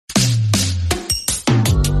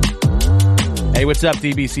Hey, what's up,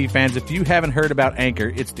 DBC fans? If you haven't heard about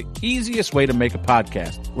Anchor, it's the easiest way to make a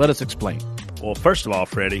podcast. Let us explain. Well, first of all,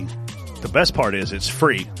 Freddie, the best part is it's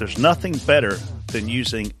free. There's nothing better than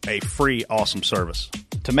using a free, awesome service.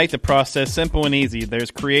 To make the process simple and easy, there's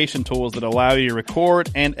creation tools that allow you to record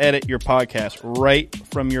and edit your podcast right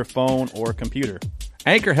from your phone or computer.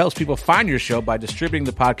 Anchor helps people find your show by distributing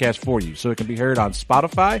the podcast for you, so it can be heard on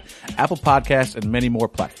Spotify, Apple Podcasts, and many more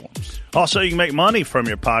platforms. Also, you can make money from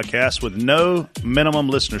your podcast with no minimum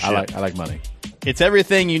listenership. I like money. It's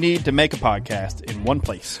everything you need to make a podcast in one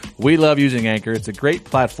place. We love using Anchor. It's a great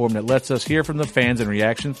platform that lets us hear from the fans in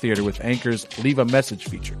Reaction Theater with Anchor's Leave a Message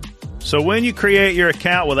feature. So when you create your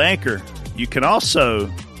account with Anchor, you can also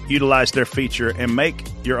utilize their feature and make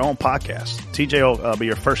your own podcast. TJ will be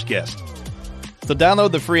your first guest. So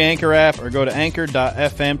download the free Anchor app or go to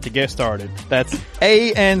anchor.fm to get started. That's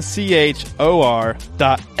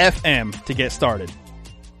ANCHOR.FM to get started.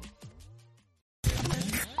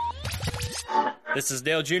 This is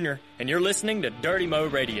Dale Jr., and you're listening to Dirty Mo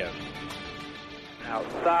Radio.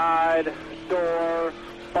 Outside, door,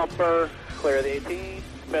 bumper, clear the 18.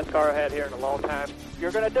 Best car I had here in a long time.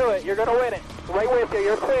 You're going to do it. You're going to win it. Right with you.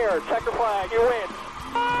 You're clear. Checker flag. You win.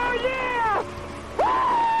 Oh, yeah!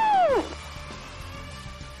 Woo!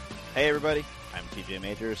 Hey, everybody. I'm TJ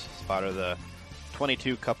Majors, spotter of the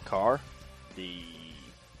 22 Cup car.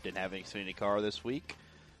 Didn't have an Xfinity car this week,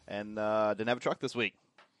 and didn't have a truck this week.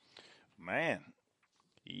 Man,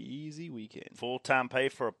 Easy weekend. full-time pay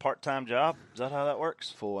for a part-time job? Is that how that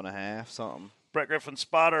works? 4.5, something. Brett Griffin,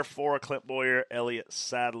 spotter for Clint Boyer, Elliott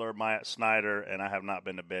Sadler, Myatt Snyder, and I have not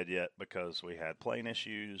been to bed yet because we had plane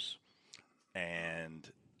issues, and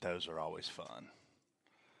those are always fun.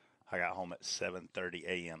 I got home at 7:30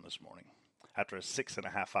 a.m. this morning after a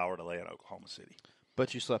 6.5-hour delay in Oklahoma City.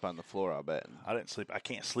 But you slept on the floor, I bet. I didn't sleep. I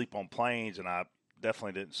can't sleep on planes, and I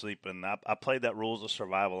definitely didn't sleep. And I played that Rules of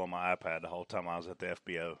Survival on my iPad the whole time I was at the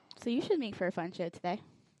FBO. So you should make for a fun show today.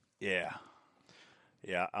 Yeah.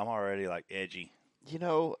 Yeah, I'm already, edgy. You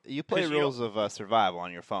know, you play 'Cause you Rules of Survival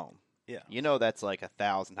on your phone. Yeah. You know that's like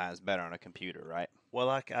 1,000 times better on a computer, right? Well,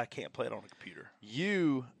 I can't play it on a computer.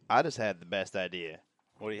 I just had the best idea.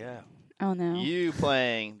 What do you have? Oh, no. You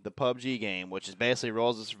playing the PUBG game, which is basically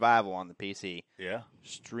Rules of Survival on the PC, Yeah.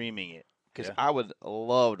 streaming it. Because Yeah. I would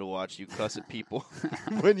love to watch you cuss at people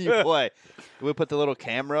when you play. We put the little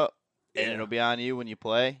camera up, and Yeah. it'll be on you when you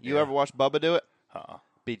play. You Yeah. ever watch Bubba do it?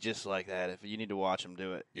 Be just like that. If you need to watch him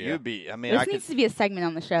do it, Yeah. you'd be. I mean, This needs to be a segment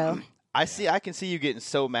on the show. I can see you getting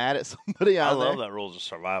so mad at somebody I on love there. that Rules of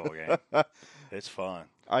Survival game. It's fun.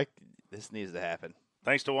 This needs to happen.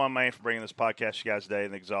 Thanks to One Man for bringing this podcast to you guys today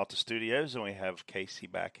in the Exalta Studios, and we have Casey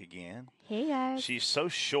back again. Hey, guys. She's so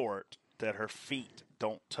short that her feet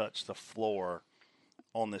don't touch the floor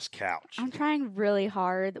on this couch. I'm trying really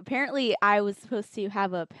hard. Apparently, I was supposed to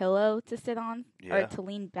have a pillow to sit on Yeah. or to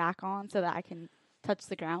lean back on so that I can touch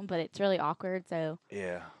the ground, but it's really awkward, so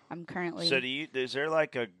Yeah. I'm currently... So is there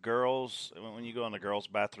like a girls, when you go in the girls'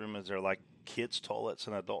 bathroom, is there like kids' toilets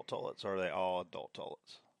and adult toilets, or are they all adult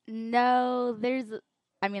toilets? No, there's...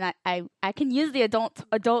 I mean, I can use the adult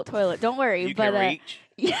toilet. Don't worry. You but, can reach?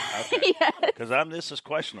 Yeah. Okay. Yes. Because this is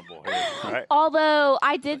questionable here, right? Although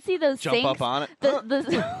I did see those Jump sinks, up on it.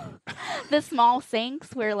 the small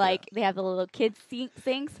sinks where they have the little kids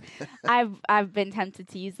sinks. I've been tempted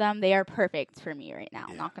to use them. They are perfect for me right now.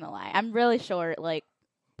 Yeah. Not gonna lie. I'm really short. I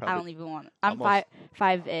don't even want. I'm almost-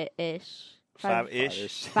 five-ish.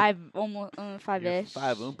 Five-ish? Almost 5-ish.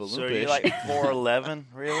 5 Oompa Loompa. So are you like 4'11",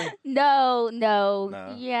 really? No.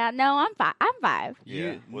 No. Yeah, no. I'm 5. I'm 5.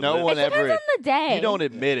 Yeah. No It one depends ever. on the day. You don't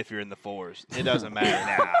admit if you're in the fours. It doesn't matter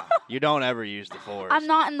now. You don't ever use the fours. I'm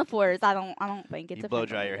not in the 4s. I don't think it's. You blow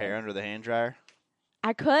dry your hair under the hand dryer.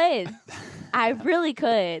 I could. I really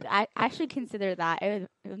could. I should consider that. It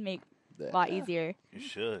would make a lot easier. You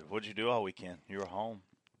should. What'd you do all weekend? You were home.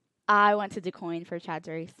 I went to DuQuoin for Chad's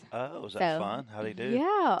race. Oh, was that So, fun? How'd he do?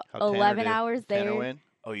 Yeah. How'd Tanner 11 do? hours Tanner there. win?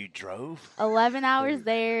 Oh, you drove? 11 hours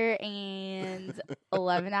there and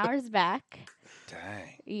 11 hours back.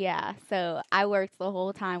 Dang. Yeah. So I worked the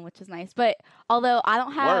whole time, which is nice. But although I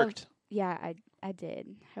don't have. Worked. Yeah, I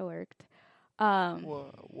did. I worked.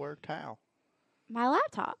 Worked how? My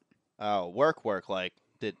laptop. Oh, work, like,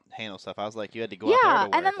 did handle stuff. I was like, you had to go out there Yeah. to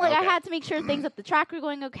work. And then I Okay. had to make sure things at the track were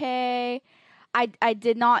going okay. I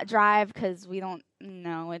did not drive because we don't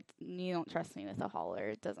you don't trust me with a hauler.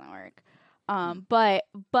 It doesn't work. But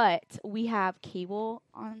we have cable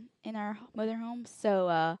in our motorhome,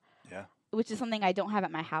 so Yeah. which is something I don't have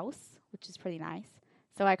at my house, which is pretty nice.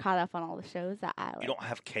 So I caught up on all the shows that I like. You don't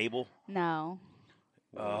have cable? No.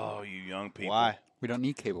 Oh, you young people. Why? We don't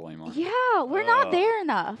need cable anymore. Yeah, we're not there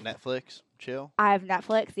enough. Netflix? chill. I have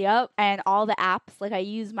Netflix, yep, and all the apps. Like I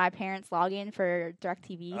use my parents' login for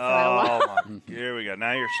DirecTV. So Here we go.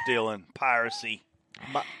 Now you're stealing piracy.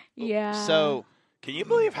 yeah. So Can you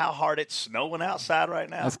believe how hard it's snowing outside right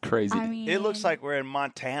now? That's crazy. I mean, It looks like we're in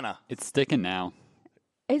Montana. It's sticking now.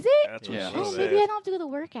 Is it? That's what Yeah. she Oh, said. maybe I don't have to go to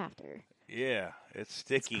work after. Yeah, it's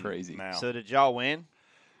sticky. crazy. now. So did y'all win?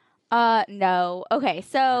 No. Okay, Where'd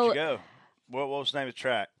so you go? What was the name of the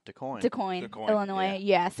track? DeCoin. DeCoin, DeCoin, Illinois.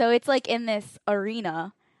 Yeah. So it's like in this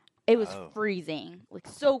arena. It was Oh. freezing, like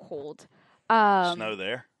so cold. Snow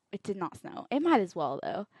there. It did not snow. It might as well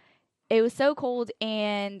though. It was so cold,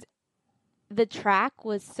 and the track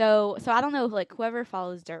was so. So I don't know, like whoever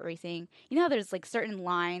follows dirt racing, you know, how there's like certain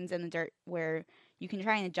lines in the dirt where you can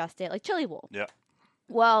try and adjust it, like Chili Bowl. Yeah.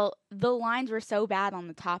 Well, the lines were so bad on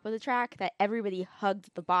the top of the track that everybody hugged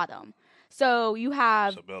the bottom. So you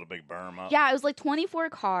have So build a big berm up. yeah, it was like 24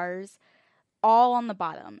 cars all on the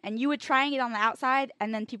bottom. And you would try and get on the outside,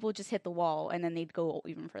 and then people would just hit the wall, and then they'd go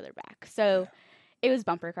even further back. So it was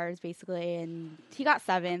bumper cars, basically. And he got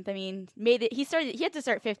 7th. I mean, made it. He had to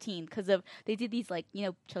start 15th because they did these, like, you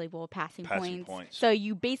know, Chili Bowl passing points. So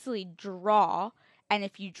you basically draw. And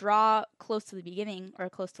if you draw close to the beginning or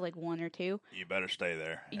close to like 1 or 2, You better stay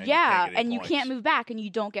there. And yeah, you can't get any and you points. can't move back, and you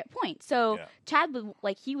don't get points. So Yeah. Chad would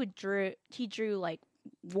like he drew like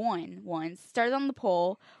 1 once, started on the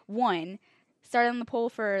pole, 1, started on the pole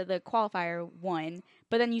for the qualifier, 1,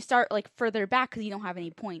 but then you start like further back because you don't have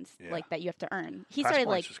any points Yeah. like that you have to earn. He Pass started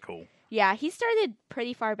points like is cool. yeah, he started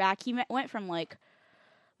pretty far back. He went from like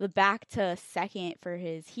the back to second for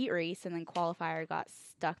his heat race, and then qualifier got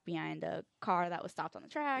stuck behind a car that was stopped on the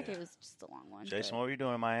track. Yeah. It was just a long one. Jason, but- what were you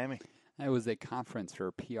doing in Miami? It was a conference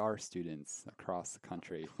for PR students across the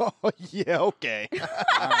country. Oh yeah, okay. All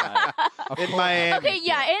right. Of In course, Okay, Miami.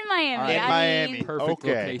 yeah, in Miami. All right. In I Miami. mean, Perfect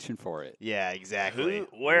Okay. location for it. Yeah, exactly.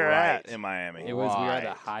 Where Right. at in Miami? It was we were at the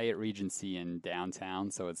Right. Hyatt Regency in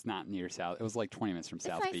downtown, so it's not near South. It was like 20 minutes from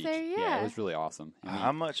South nice Beach. there, it yeah. was really awesome. I mean,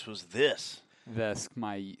 How much was this?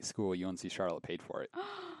 my school, UNC Charlotte, paid for it.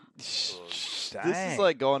 This Dang. is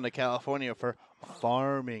like going to California for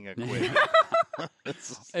farming equipment.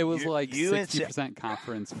 It was You- like you and 60%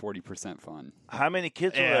 conference, 40% fun. How many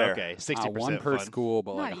kids were yeah, there? okay, 60% One per fun. school,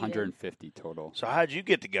 but Not like even. 150 total. So how'd you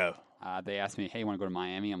get to go? They asked me, "Hey, want to go to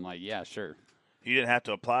Miami?" I'm like, "Yeah, sure." You didn't have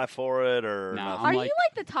to apply for it or No, nothing? are I'm you like-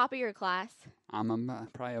 like the top of your class? I'm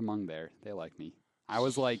probably among there. They like me. I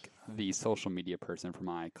was like the social media person for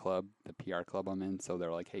my club, the PR club I'm in. So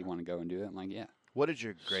they're like, "Hey, want to go and do it?" I'm like, "Yeah." What is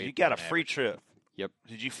your So grade? you got a point free average? trip. Yep.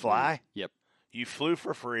 Did you fly? Yep. You flew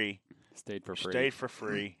for free. Stayed for free. Stayed for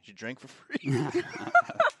free. Did you drink for free?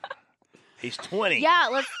 He's 20. Yeah,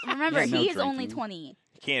 let's remember Yeah, no he is only drinking. 20.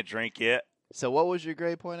 He can't drink yet. So what was your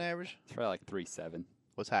grade point average? It's probably like 3.7.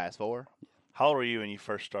 What's highest 4? How old were you when you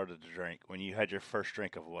first started to drink? When you had your first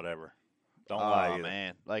drink of whatever? Don't lie. Oh either.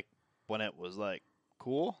 man, like when it was like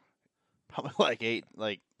cool, probably like 8.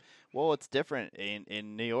 Like, well, it's different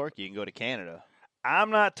in New York. You can go to Canada. I'm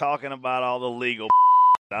not talking about all the legal.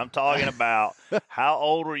 I'm talking about how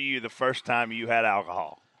old were you the first time you had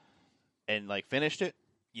alcohol? And like finished it,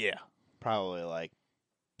 Yeah. probably like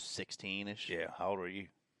 16ish. Yeah. How old were you?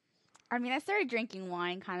 I mean, I started drinking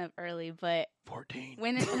wine kind of early, but 14.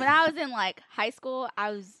 when I was in like high school,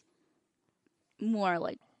 I was more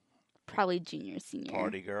like probably junior, senior.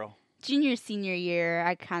 Party girl. Junior, senior year,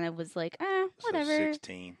 I kind of was like, whatever. So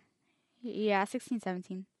 16. Yeah, 16,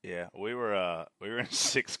 17. Yeah. We were in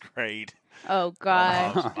 6th grade. Oh,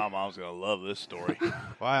 God. My mom's gonna love this story.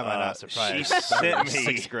 Why am I Uh, not surprised? she sent me-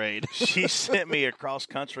 6th grade. She sent me across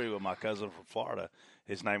country with my cousin from Florida.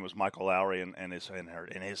 His name was Michael Lowry and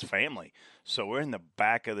his family. So we're in the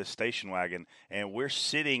back of the station wagon and we're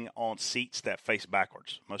sitting on seats that face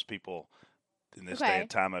backwards. Most people in this day Okay. and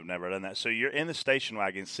time have never done that. So you're in the station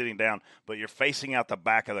wagon sitting down, but you're facing out the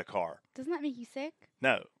back of the car. Doesn't that make you sick?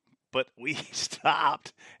 No. But we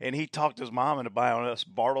stopped, and he talked his mom into buying us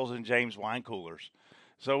Bartles and James wine coolers.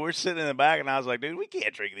 So we're sitting in the back, and I was like, dude, we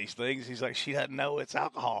can't drink these things. He's like, she doesn't know it's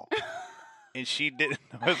alcohol. And she didn't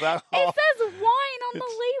know it's alcohol. It says wine on the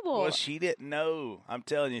label. Well, she didn't know. I'm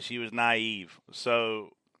telling you, she was naive.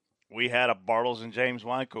 So we had a Bartles and James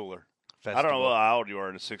wine cooler. I don't know how old you were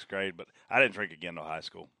in the 6th grade, but I didn't drink again until high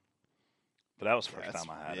school. But that was the first time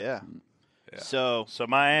I had it. Yeah. Yeah. So So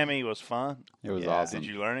Miami was fun. It was Yeah. awesome. Did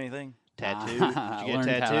you learn anything? tattoo. I Did you learned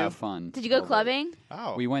get a how to tattoo? have fun. Did you go a little bit. clubbing?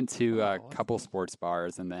 Oh, We went to a Oh, couple sports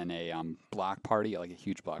bars and then a block party, like a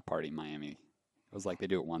huge block party in Miami. It was like they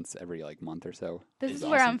do it once every like month or so. This It is was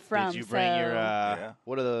where awesome. I'm from. Did you bring your Yeah.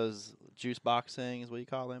 what are those juice box things? What do you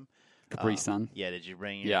call them? Capri Sun. Yeah. Did you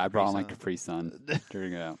bring your? Yeah, I brought my Sun? Capri Sun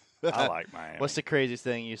during it out. I like Miami. What's the craziest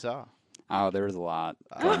thing you saw? Oh, there was a lot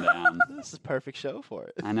going down. This is a perfect show for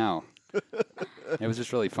it. I know. It was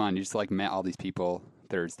just really fun. You just like met all these people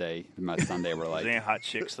Thursday, Sunday. We're Was there any like, hot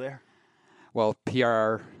chicks there? well,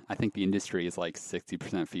 PR. I think the industry is like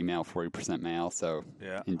 60% female, 40% male. So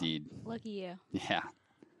Yeah. indeed, Lucky you. yeah,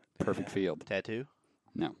 perfect field. Tattoo?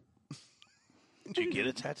 No, Did you get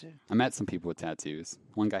a tattoo? I met some people with tattoos.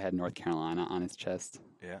 One guy had North Carolina on his chest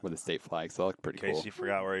Yeah. with a state flag, so that looked In pretty case cool. you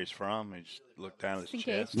forgot where he's from, he just looked down at his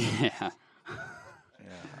Just in chest. case. Yeah.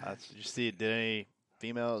 Yeah, Did you see? Did any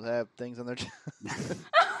females have things on their chest?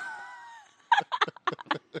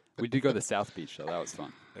 We did go to South Beach, though. That was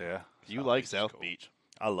fun. yeah. You like Beach is South cool. Beach.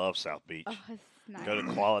 I love South Beach. Oh, it's nice. Go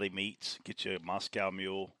to Quality Meats, get you a Moscow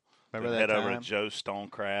Mule. Remember then that head over to time? Joe's Stone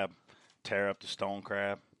Crab, tear up the Stone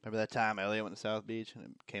Crab. Remember that time Elliot went to South Beach and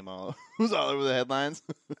it came all it was all over the headlines?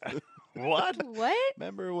 What? What?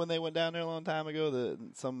 Remember when they went down there a long time ago?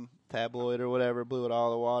 Some tabloid or whatever blew it all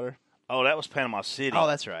in the water. Oh, that was Panama City. Oh,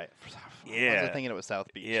 that's right. I Yeah. was thinking it was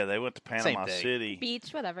South Beach. Yeah, they went to Panama thing. City. Beach,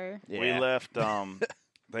 whatever. Yeah. We left.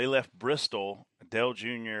 They left Bristol. Dale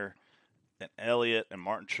Jr. and Elliot and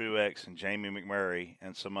Martin Truex and Jamie McMurray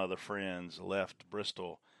and some other friends left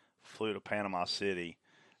Bristol, flew to Panama City,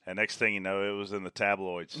 and next thing you know, it was in the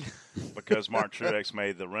tabloids because Martin Truex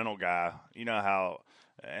made the rental guy. You know how,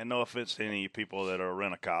 and no offense to any of you people that are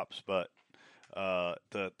rent-a-cops, but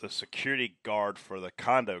the security guard for the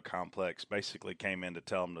condo complex basically came in to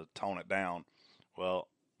tell him to tone it down. Well,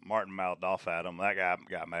 Martin mouthed off at him. That guy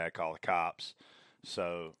got mad, called the cops.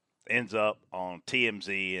 So ends up on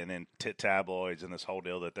TMZ and then tabloids and this whole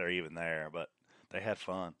deal that they're even there. But they had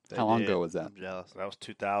fun. How long ago was that? I'm jealous. That was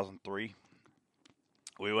 2003.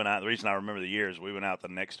 We went out. The reason I remember the year is we went out the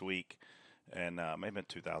next week, and maybe in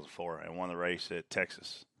 2004, and won the race at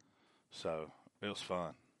Texas. So it was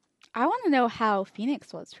fun. I want to know how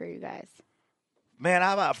Phoenix was for you guys. Man,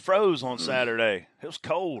 I about froze on Saturday. It was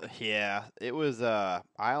cold. Yeah, it was. I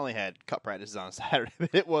only had cup practices on Saturday,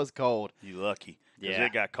 but it was cold. You lucky. Because Yeah.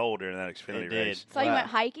 it got cold during that Xfinity It did. race. So you Wow. went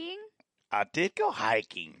hiking? I did go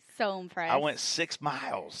hiking. So impressed. I went 6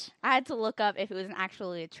 miles. I had to look up if it was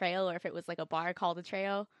actually a trail or if it was like a bar called a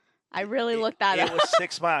trail. I really looked that It up. was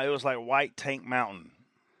 6 miles. It was like White Tank Mountain.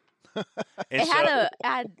 And It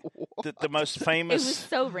had the most it famous. was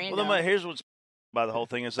so random. Well, here's what's by the whole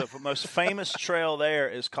thing is that the most famous trail there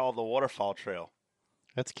is called the Waterfall Trail.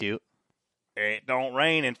 That's cute. It don't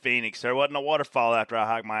rain in Phoenix. There wasn't a waterfall after I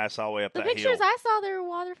hiked my ass all the way up the that pictures hill. I saw, there were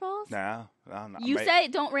waterfalls. No, I'm not. You said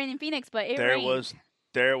it don't rain in Phoenix, but it there rained.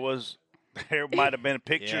 there might have been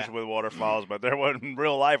pictures Yeah. with waterfalls, but there wasn't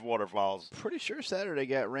real life waterfalls. Pretty sure Saturday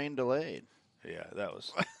got rain delayed. Yeah, that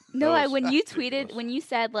was. No, that was when you ridiculous. tweeted, when you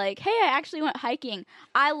said like, "Hey, I actually went hiking,"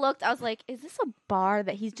 I looked. I was like, "Is this a bar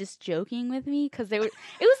that he's just joking with me?" Because they were. It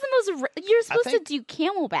was the most. You're supposed think- to do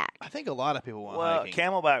Camelback. I think a lot of people went Well, hiking.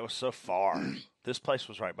 Camelback was so far. This place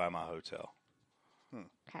was right by my hotel.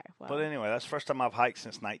 Okay, well, But anyway, that's the first time I've hiked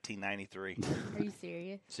since 1993. are you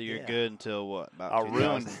serious? So you're Yeah. good until what? About I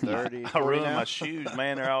ruined 30, I ruined my shoes,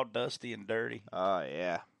 man. They're all dusty and dirty. Oh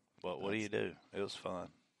yeah. But what do you do? It was fun.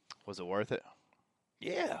 Was it worth it?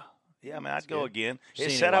 Yeah. Yeah, I mean, I'd go good. again. You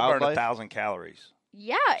It see said any I burned wildlife? 1,000 calories.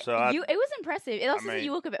 Yeah, So I- it was impressive. It also said mean-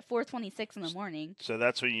 you woke up at 4:26 in the morning. So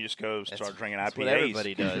that's when you just go start drinking IPAs. that's what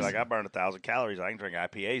everybody 'Cause you're does. like, I burned 1,000 calories. I can drink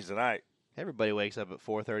IPAs tonight. Everybody wakes up at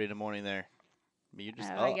 4:30 in the morning there. I mean, you're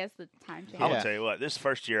just I up. guess the time change. I'm going Yeah. to tell you what, this is the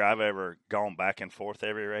first year I've ever gone back and forth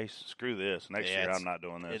every race. Screw this. Next Yeah, year, it's- I'm not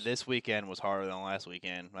doing this. This weekend was harder than last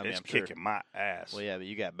weekend. I mean, It's I'm sure. kicking my ass. Well, yeah, but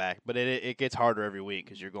you got back. But it gets harder every week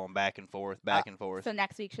because you're going back and forth, back and forth. So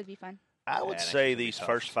next week should be fun. I would next say year's gonna be these tough.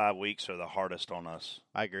 first 5 weeks are the hardest on us.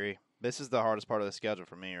 I agree. This is the hardest part of the schedule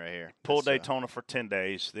for me right here. Pull It's, Daytona for 10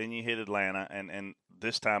 days, then you hit Atlanta, and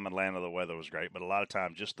this time Atlanta, the weather was great, but a lot of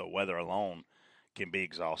times just the weather alone can be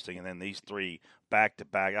exhausting. And then these 3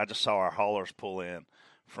 back-to-back, I just saw our haulers pull in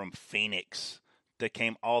from Phoenix. They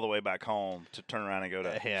came all the way back home to turn around and go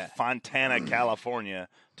to Yeah. Fontana, California,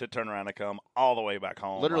 to turn around and come all the way back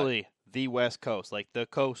home. literally the West Coast, like the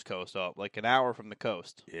coast up, like an hour from the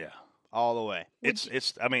coast, Like, yeah. all the way.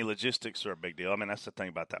 It's. I mean, logistics are a big deal. I mean, that's the thing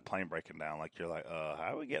about that plane breaking down. Like, you're like, how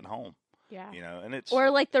are we getting home? Yeah. You know, and it's Or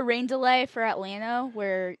like the rain delay for Atlanta,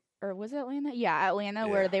 or was it Atlanta? Yeah, Atlanta, Yeah.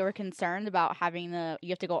 where they were concerned about having you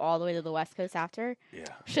have to go all the way to the West Coast after. yeah.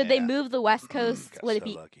 Should they Yeah. move the West Coast? Got Would it so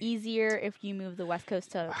be lucky. easier if you move the West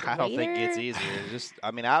Coast to I don't think it's later? easier. It's just,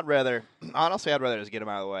 I mean, I'd rather just get them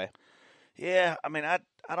out of the way. Yeah, I mean, I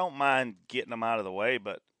don't mind getting them out of the way,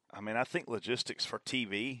 but I mean, I think logistics for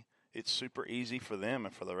TV, it's super easy for them,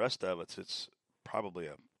 and for the rest of us, it's probably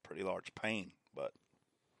a pretty large pain. But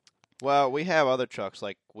Well, we have other trucks.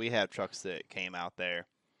 Like we have trucks that came out there,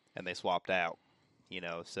 and they swapped out.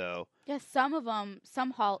 So Yeah, some of them,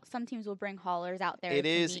 some teams will bring haulers out there. it to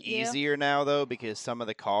is meet you. easier now, though, because some of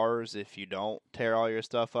the cars, if you don't tear all your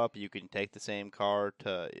stuff up, you can take the same car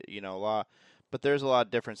to, a lot. But there's a lot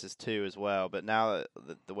of differences, too, as well. But now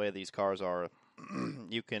the way these cars are,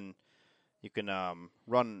 you can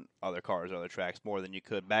run other cars, other tracks more than you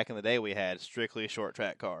could. Back in the day, we had strictly a short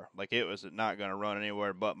track car. Like, it was not going to run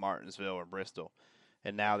anywhere but Martinsville or Bristol.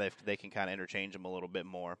 And now they can kind of interchange them a little bit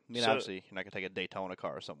more. I mean, So- obviously, you're not going to take a Daytona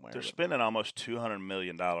car somewhere. They're but- spending almost $200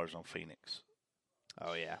 million on Phoenix.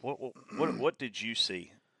 Oh, yeah. What did you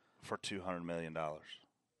see for $200 million?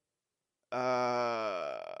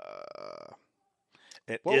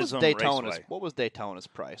 At What was Ism Daytona's? Raceway, What was Daytona's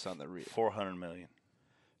price on the real? $400 million.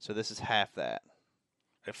 So this is half that.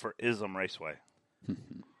 For Ism Raceway.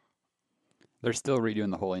 They're still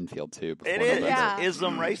redoing the whole infield too. before It is. November. Yeah. It's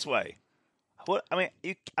Ism Raceway. What I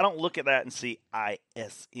mean, I don't look at that and see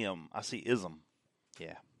ISM. I see Ism.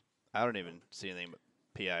 Yeah, I don't even see anything but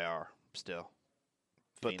PIR still.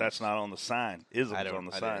 But Phoenix. that's not on the sign. Ism's I don't. on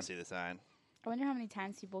the I sign. didn't see the sign. I wonder how many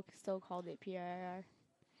times people still called it PIR.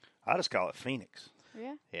 I just call it Phoenix.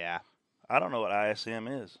 Yeah. Yeah, I don't know what ISM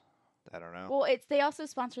is. I don't know. Well, they also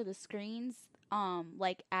sponsor the screens.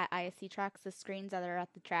 Like at ISC tracks, the screens that are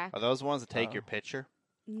at the track. Are those the ones that take your picture?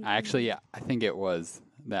 Actually, yeah, I think it was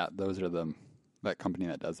that. Those are that company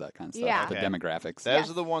that does that kind of stuff. Yeah. The Okay. demographics. Those Yes.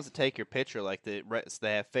 are the ones that take your picture. Like they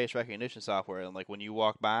have face recognition software, and like when you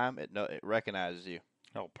walk by them, it recognizes you.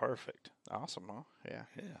 Oh, perfect. Awesome, huh? Yeah.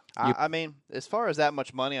 Yeah. I mean, as far as that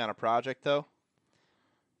much money on a project, though,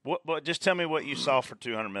 What? Just tell me what you saw for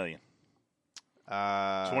 $200 million.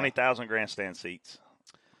 20,000 grandstand seats.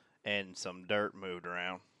 and some dirt moved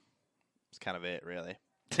around. It's kind of it, really.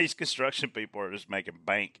 These construction people are just making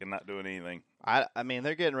bank and not doing anything. I mean,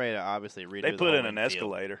 they're getting ready to obviously redo. They the put whole in an infield.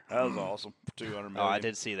 escalator. That was awesome for $200 million. Oh, I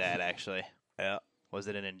did see that actually. Yeah. Was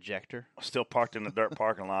it an injector? Still parked in the dirt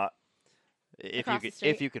parking lot. Across the If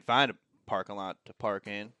street. you could find a parking lot to park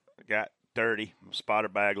in. Got dirty. Spotter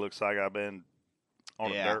bag looks like I've been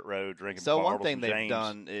on Yeah. a dirt road drinking. So one Bartles thing from they've James.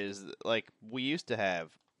 done is like we used to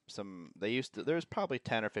have some. There's probably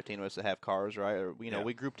 10 or 15 of us that have cars, right? Or Yeah.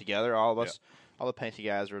 we grouped together. All of us, all the Painty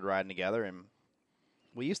guys were riding together, and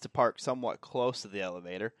we used to park somewhat close to the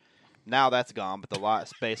elevator. Now that's gone, but the lot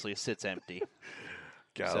basically sits empty.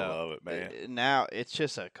 Gotta love it, man. Now it's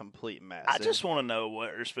just a complete mess. I just want to know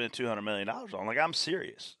what they're spending $200 million on. Like, I'm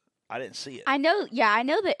serious. I didn't see it. I know. Yeah, I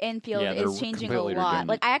know the infield Yeah, they're is changing a completely lot. redoing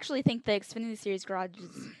Like, it. I actually think the Xfinity Series garage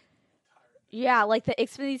is. Yeah, like the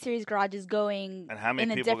Xfinity Series garage is going And how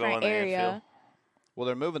many in a people go different in the area. infield? Well,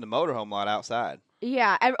 they're moving the motorhome lot outside.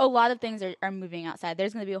 Yeah, a lot of things are moving outside.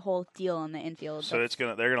 There's going to be a whole deal in the infield. So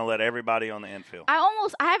they're gonna let everybody on the infield.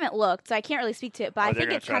 I haven't looked, so I can't really speak to it. But I Or they're think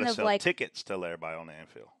gonna it's try kind to of sell like tickets to let everybody on the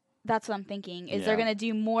infield. that's what I'm thinking. Is they're Yeah. going to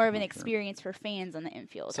do more of an experience for fans on the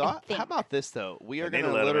infield? So I think. how about this though? We are They need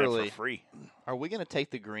going to to let 'em in literally. for free. Are we going to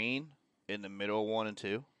take the green in the middle of 1 and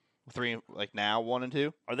 2, 3 like now 1 and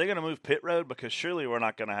 2? Are they going to move pit road? Because surely we're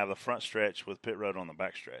not going to have the front stretch with pit road on the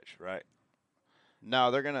back stretch, right?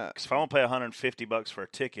 No, they're gonna. Because if I want to pay $150 for a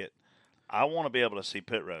ticket, I want to be able to see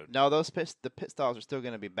pit road. No, the pit stalls are still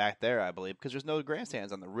going to be back there, I believe, because there's no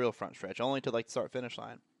grandstands on the real front stretch, only to like the start finish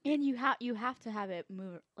line. And you have to have it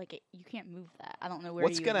move you can't move that. I don't know where.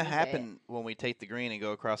 What's you going to move happen when we take the green and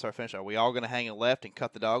go across our finish line? Are we all going to hang a left and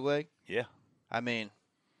cut the dog leg? Yeah. I mean,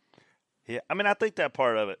 Yeah. I mean, I think that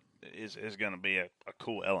part of it is going to be a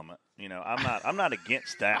cool element. You know, I'm not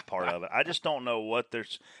against that part of it. I just don't know what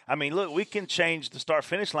there's. I mean, look, we can change the start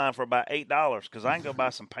finish line for about $8 because I can go buy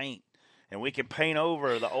some paint and we can paint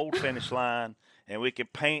over the old finish line and we can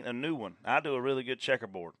paint a new one. I do a really good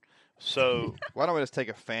checkerboard. So why don't we just take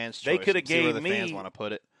a fan's choice? They coulda and see where gave the me fans want to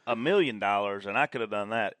put it. $1 million and I could have done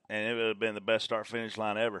that and it would have been the best start finish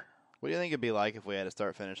line ever. What do you think it'd be like if we had a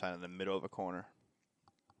start finish line in the middle of a corner?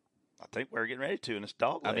 I think we're getting ready to, and it's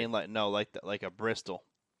dog leg. I mean, like a Bristol.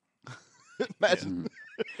 Imagine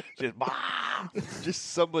just, bah!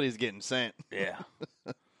 just somebody's getting sent. Yeah.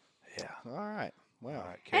 Yeah. All right. Well, All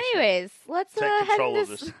right, Casey. Anyways, let's Take head control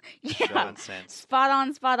into of this yeah, nonsense. spot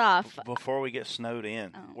on, spot off. Before we get snowed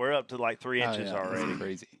in, Oh. we're up to like 3 Oh, inches yeah, that's already.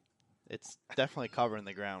 crazy. It's definitely covering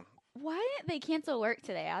the ground. Why didn't they cancel work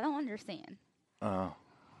today? I don't understand. Oh,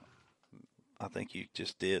 I think you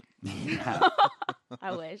just did.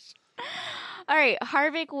 I wish. All right,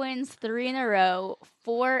 Harvick wins 3 in a row,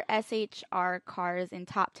 4 SHR cars in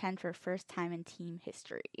top 10 for first time in team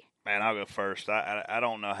history. Man, I'll go first. I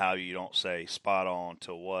don't know how you don't say spot on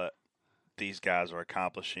to what these guys are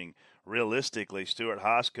accomplishing. Realistically, Stuart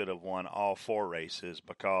Haas could have won all 4 races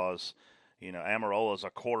because, Amarola's a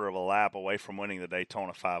quarter of a lap away from winning the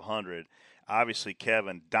Daytona 500. Obviously,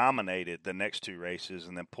 Kevin dominated the next two races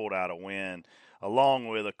and then pulled out a win, along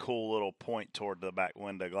with a cool little point toward the back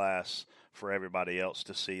window glass for everybody else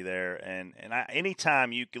to see there. And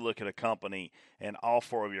anytime you can look at a company and all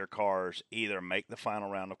four of your cars either make the final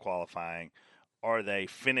round of qualifying or they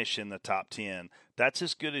finish in the top 10, that's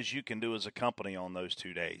as good as you can do as a company on those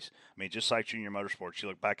 2 days. I mean, just like Junior Motorsports, you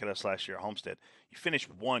look back at us last year at Homestead, you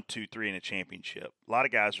finished 1, 2, 3 in a championship. A lot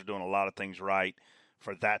of guys are doing a lot of things right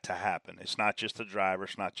for that to happen. It's not just the driver,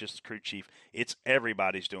 it's not just the crew chief, it's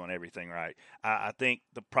everybody's doing everything right. I think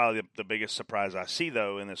probably the biggest surprise I see,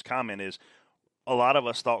 though, in this comment is a lot of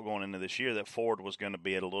us thought going into this year that Ford was going to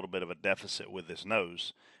be at a little bit of a deficit with this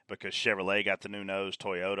nose because Chevrolet got the new nose.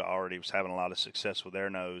 Toyota already was having a lot of success with their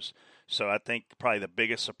nose. So I think probably the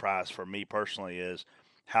biggest surprise for me personally is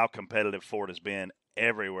how competitive Ford has been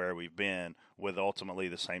everywhere we've been with ultimately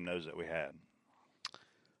the same nose that we had.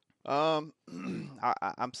 I'm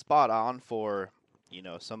spot on for,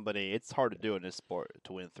 somebody. It's hard to do in this sport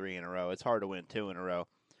to win 3 in a row. It's hard to win 2 in a row.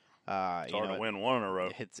 It's hard to win 1 in a row.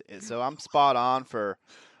 So I'm spot on for,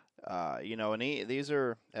 and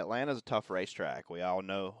Atlanta's a tough racetrack. We all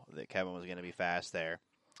know that Kevin was going to be fast there.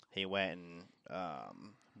 He went and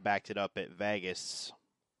backed it up at Vegas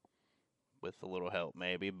with a little help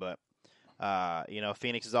maybe, but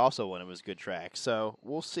Phoenix is also one of his good tracks. So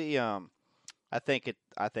we'll see. I think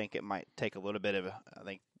it might take a little bit of.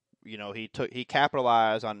 He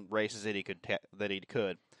capitalized on races that he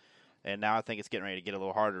could. And now I think it's getting ready to get a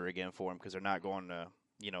little harder again for him because they're not going to,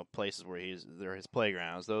 places where they're his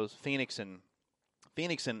playgrounds. Those Phoenix and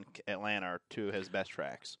Atlanta are two of his best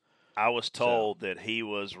tracks. I was told that he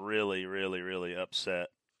was really, really, really upset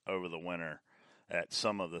over the winter at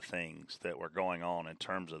some of the things that were going on in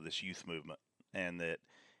terms of this youth movement, and that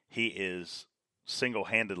he is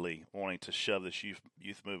single-handedly wanting to shove this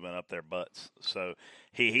youth movement up their butts. So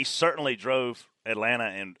he certainly drove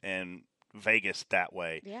Atlanta and Vegas that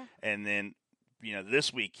way. Yeah. And then,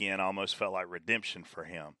 this weekend almost felt like redemption for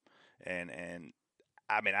him. And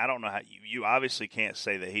I mean, I don't know how you obviously can't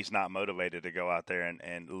say that he's not motivated to go out there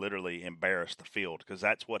and literally embarrass the field, because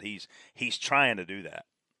that's what he's trying to do that.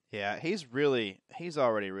 Yeah, he's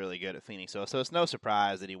already really good at Phoenix. So it's no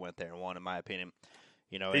surprise that he went there and won, in my opinion.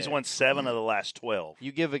 He's won 7 of the last 12.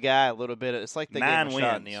 You give a guy a little bit. It's like they gave him a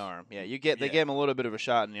shot in wins. the arm. Yeah, they gave him a little bit of a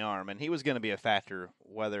shot in the arm, and he was going to be a factor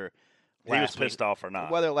whether he was pissed off or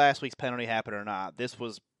not. Whether last week's penalty happened or not, this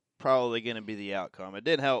was probably going to be the outcome. It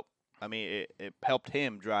did help. I mean, it helped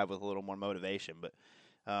him drive with a little more motivation. But,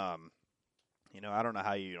 I don't know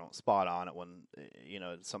how you don't spot on it when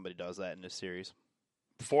somebody does that in this series.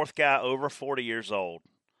 4th guy over 40 years old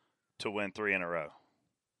to win 3 in a row.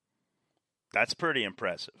 That's pretty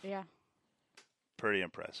impressive. Yeah. Pretty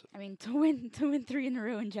impressive. I mean, to win 3 in a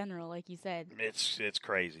row in general, like you said. It's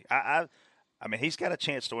crazy. I mean, he's got a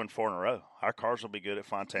chance to win 4 in a row. Our cars will be good at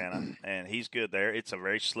Fontana, and he's good there. It's a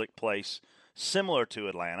very slick place, similar to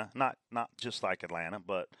Atlanta. Not just like Atlanta,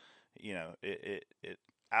 but it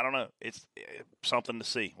I don't know. It's something to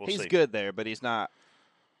see. We'll see. He's good there, but he's not.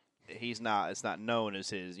 It's not known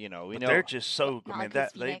as his. They're just so. I mean,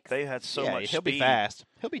 that they had so much. He'll speed. be fast.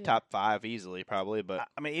 He'll be top 5 easily, probably. But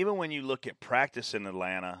I mean, even when you look at practice in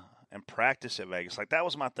Atlanta and practice at Vegas, like that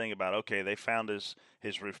was my thing about. Okay, they found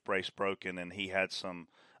his roof brace broken, and he had some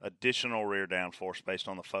additional rear downforce based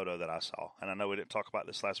on the photo that I saw. And I know we didn't talk about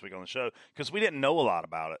this last week on the show because we didn't know a lot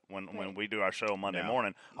about it when we do our show on Monday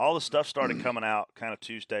morning. All the stuff started coming out kind of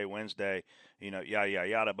Tuesday, Wednesday, yada, yada,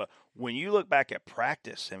 yada. But when you look back at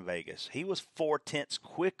practice in Vegas, he was 0.4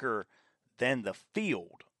 quicker than the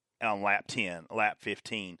field on lap 10, lap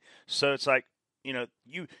 15. So it's like,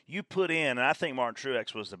 you put in, and I think Martin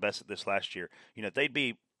Truex was the best at this last year. They'd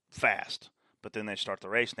be fast, but then they start the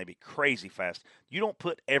race and they'd be crazy fast. You don't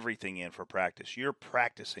put everything in for practice. You're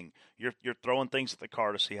practicing. You're throwing things at the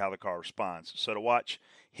car to see how the car responds. So to watch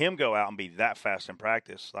him go out and be that fast in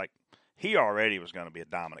practice, like he already was going to be a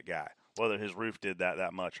dominant guy, whether his roof did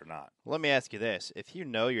that much or not. Let me ask you this. If you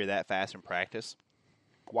know you're that fast in practice,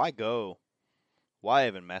 why go? Why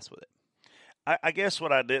even mess with it? I guess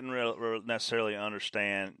what I didn't necessarily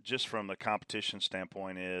understand, just from the competition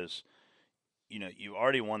standpoint, is, you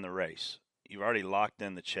already won the race. You've already locked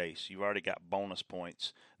in the chase. You've already got bonus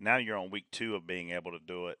points. Now you're on week 2 of being able to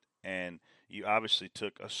do it, and you obviously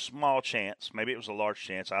took a small chance. Maybe it was a large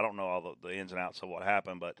chance. I don't know all the ins and outs of what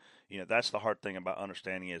happened, but that's the hard thing about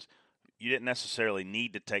understanding is you didn't necessarily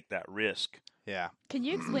need to take that risk. Yeah. Can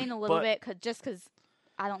you explain a little bit? Just because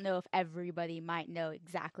I don't know if everybody might know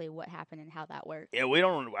exactly what happened and how that works. Yeah, I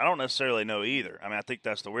don't necessarily know either. I mean, I think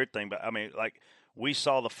that's the weird thing. But, I mean, like, we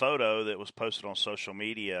saw the photo that was posted on social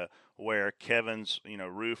media where Kevin's,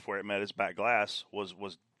 roof where it met his back glass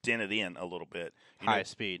was dented in a little bit. High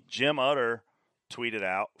speed. Jim Utter tweeted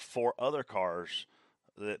out 4 other cars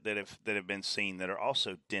that have been seen that are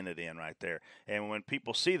also dented in right there. And when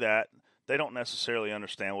people see that, they don't necessarily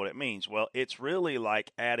understand what it means. Well, it's really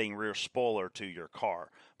like adding rear spoiler to your car,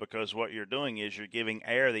 because what you're doing is you're giving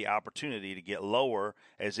air the opportunity to get lower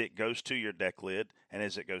as it goes to your deck lid and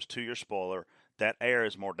as it goes to your spoiler. That air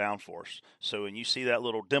is more downforce. So when you see that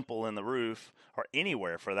little dimple in the roof, or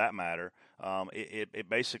anywhere for that matter, it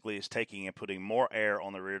basically is taking and putting more air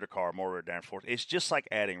on the rear of the car, more rear downforce. It's just like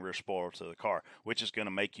adding rear spoiler to the car, which is going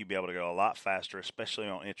to make you be able to go a lot faster, especially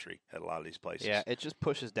on entry at a lot of these places. Yeah, it just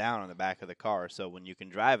pushes down on the back of the car. So when you can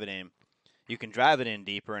drive it in,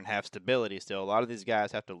 deeper and have stability still. A lot of these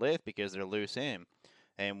guys have to lift because they're loose in.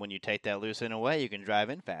 And when you take that loose end away, you can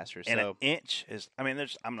drive in faster. And so an inch is, an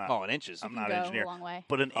inch is, I'm not an engineer, a long way.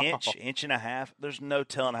 but an inch and a half, there's no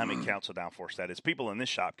telling how many counts of downforce that is. People in this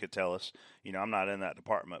shop could tell us, I'm not in that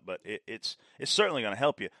department, but it's certainly going to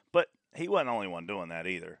help you. But he wasn't the only one doing that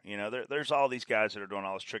either. There's all these guys that are doing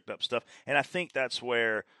all this tricked up stuff. And I think that's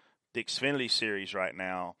where the Xfinity Series right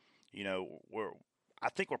now, I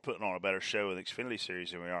think we're putting on a better show in the Xfinity Series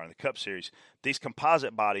than we are in the Cup Series. These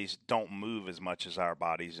composite bodies don't move as much as our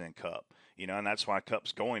bodies in Cup, and that's why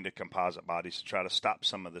Cup's going to composite bodies to try to stop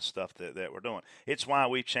some of the stuff that we're doing. It's why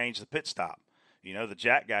we've changed the pit stop. The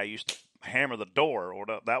Jack guy used to hammer the door, or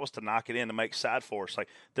that was to knock it in to make side force. Like,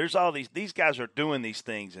 there's all these guys are doing these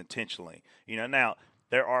things intentionally. Now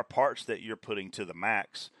there are parts that you're putting to the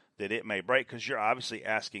max that it may break, because you're obviously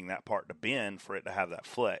asking that part to bend for it to have that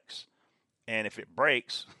flex. And if it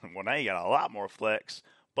breaks, well, now you got a lot more flex,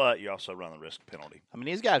 but you also run the risk penalty. I mean,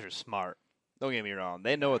 these guys are smart. Don't get me wrong;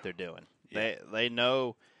 they know what they're doing. Yeah. They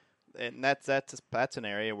know, and that's an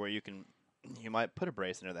area where you might put a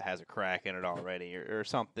brace in there that has a crack in it already, or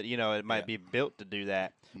something. It might be built to do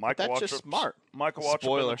that. That's just smart. Michael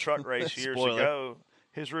Waltrip in the truck race years ago,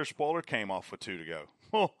 his rear spoiler came off with 2 to go.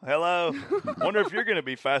 Oh, hello. Wonder if you're going to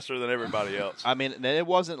be faster than everybody else. I mean, it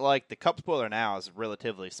wasn't like the Cup spoiler now is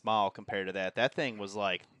relatively small compared to that. That thing was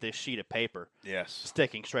like this sheet of paper. Yes.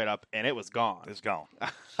 Sticking straight up, and it was gone. It's gone.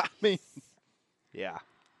 I mean, yeah.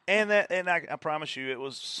 And I promise you, it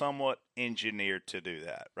was somewhat engineered to do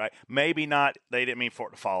that, right? Maybe not, they didn't mean for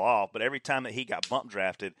it to fall off, but every time that he got bump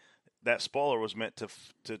drafted, that spoiler was meant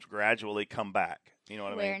to gradually come back. You know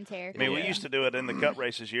what I mean? Wear and tear. I mean, we used to do it in the Cup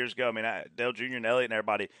races years ago. I mean, Dale Jr. and Elliott and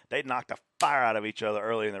everybody, they knocked the fire out of each other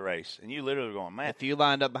early in the race. And you literally were going, man. If you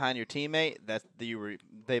lined up behind your teammate,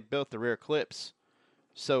 they built the rear clips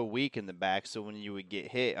so weak in the back, so when you would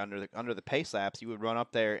get hit under the pace laps, you would run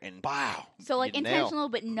up there and wow. So like intentional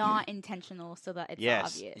but not intentional, so that it's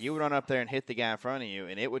obvious. You would run up there and hit the guy in front of you,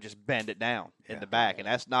 and it would just bend it down in the back, and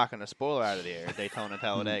that's knocking the spoiler out of the air at Daytona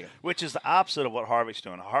Talladega. Which is the opposite of what Harvick's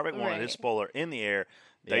doing. Harvick wanted his spoiler in the air.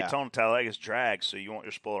 Daytona Talladega's drag, so you want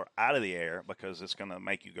your spoiler out of the air because it's going to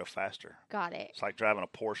make you go faster. Got it. It's like driving a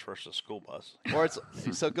Porsche versus a school bus. Or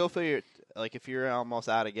so go fill your, like if you're almost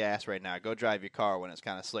out of gas right now, go drive your car when it's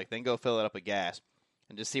kind of slick. Then go fill it up with gas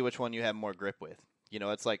and just see which one you have more grip with.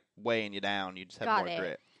 It's like weighing you down. You just have more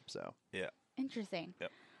grip. So yeah. Interesting.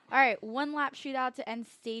 Yep. All right, 1 lap shootout to end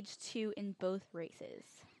stage 2 in both races.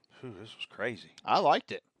 Ooh, this was crazy. I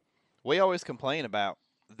liked it. We always complain about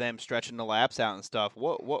them stretching the laps out and stuff.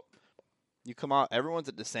 What you come out, everyone's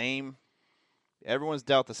dealt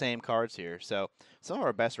the same cards here. So some of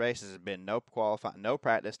our best races have been no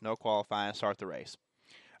practice, no qualifying, start the race.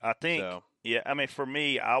 I think I mean, for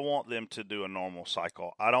me, I want them to do a normal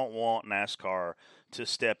cycle. I don't want NASCAR to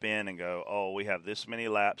step in and go, oh, we have this many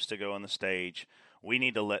laps to go on the stage. We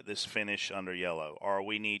need to let this finish under yellow, or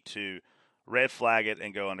we need to red flag it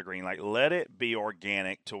and go under green. Like, let it be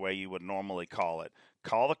organic to where you would normally call it.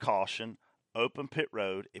 Call the caution, open pit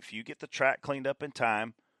road. If you get the track cleaned up in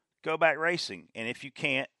time, go back racing. And if you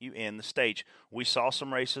can't, you end the stage. We saw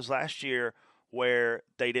some races last year where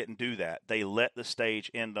they didn't do that. They let the stage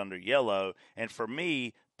end under yellow. And for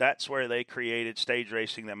me, that's where they created stage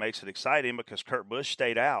racing that makes it exciting, because Kurt Busch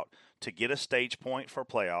stayed out to get a stage point for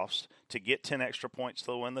playoffs, to get 10 extra points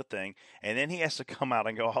to win the thing, and then he has to come out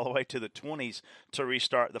and go all the way to the 20s to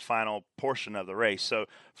restart the final portion of the race. So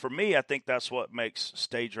for me, I think that's what makes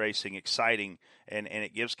stage racing exciting, and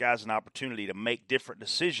it gives guys an opportunity to make different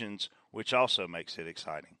decisions, which also makes it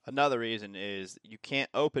exciting. Another reason is you can't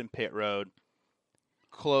open pit road,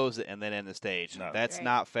 close it, and then end the stage. No. That's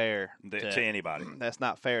not fair to anybody. That's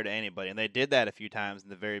not fair to anybody, and they did that a few times in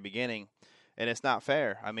the very beginning. And it's not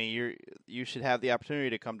fair. I mean, you should have the opportunity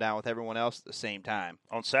to come down with everyone else at the same time.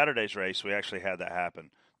 On Saturday's race, we actually had that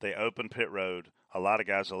happen. They opened pit road a lot of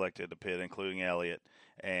guys elected to pit, including Elliott.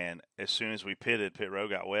 And as soon as we pitted, pit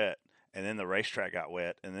road got wet, and then the racetrack got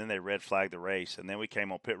wet, and then they red flagged the race, and then we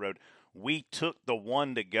came on pit road. We took the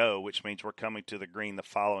one to go, which means we're coming to the green the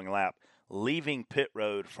following lap, leaving pit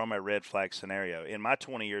road from a red flag scenario. In my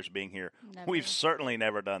 20 years being here, we've certainly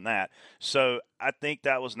never done that. So I think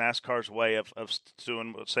that was NASCAR's way of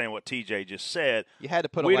saying what TJ just said. You had to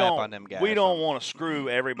put a lap on them guys. We don't want to screw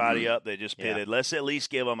everybody up that just pitted. Yeah. Let's at least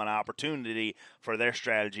give them an opportunity for their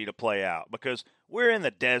strategy to play out, because we're in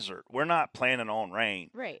the desert. We're not planning on rain.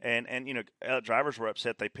 Right. And drivers were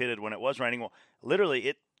upset they pitted when it was raining. Well,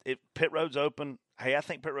 literally, pit road's open. Hey, I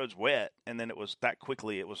think pit road's wet, and then it was that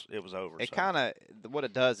quickly. It was over. It kind of what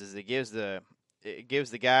it does is it gives the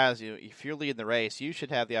guys. If you're leading the race, you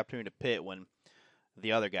should have the opportunity to pit when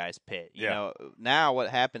the other guys pit. You know, now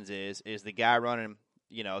what happens is the guy running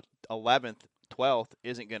 11th,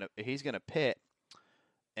 12th he's gonna pit,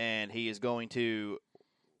 and he is going to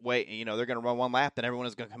wait. They're gonna run one lap, then everyone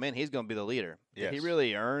is gonna come in. He's gonna be the leader. Yes. Did he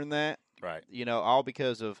really earn that? Right. All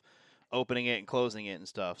because of opening it and closing it and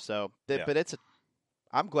stuff. So, but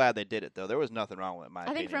I'm glad they did it, though. There was nothing wrong with it, in my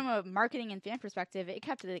opinion. I think from a marketing and fan perspective, it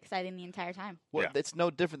kept it exciting the entire time. Well, it's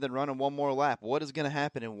no different than running one more lap. What is going to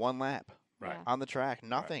happen in one lap on the track?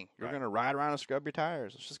 Nothing. You're going to ride around and scrub your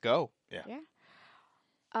tires. Let's just go.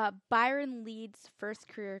 Yeah. Byron leads first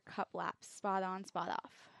career Cup laps. Spot on, spot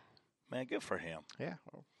off. Man, good for him. Yeah.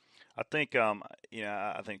 I think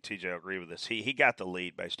I think TJ will agree with this. He got the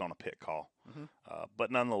lead based on a pit call,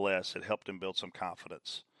 but nonetheless, it helped him build some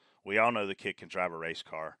confidence. We all know the kid can drive a race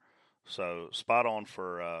car, so spot on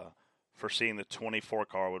for seeing the 24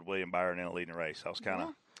 car with William Byron in a leading race. That was kind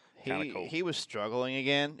of cool. He was struggling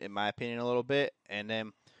again, in my opinion, a little bit, and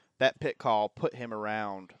then that pit call put him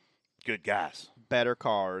around good guys, better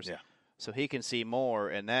cars, so he can see more.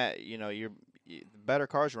 And that the better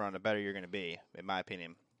cars you're on, the better you're going to be, in my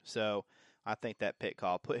opinion. So I think that pit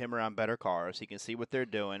call put him around better cars. He can see what they're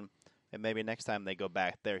doing, and maybe next time they go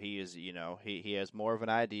back there, he is he has more of an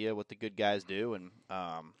idea what the good guys do, and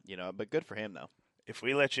but good for him though. If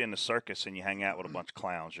we let you in the circus and you hang out with a bunch of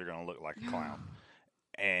clowns, you're going to look like a clown.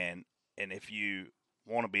 And if you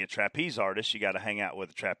want to be a trapeze artist, you got to hang out with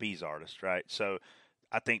a trapeze artist, right? So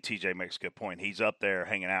I think TJ makes a good point. He's up there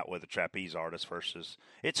hanging out with a trapeze artist versus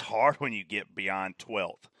it's hard when you get beyond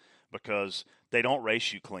 12th because they don't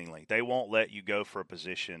race you cleanly. They won't let you go for a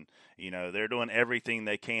position. They're doing everything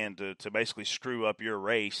they can to basically screw up your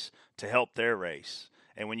race to help their race.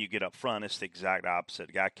 And when you get up front, it's the exact opposite.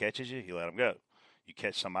 The guy catches you, you let him go. You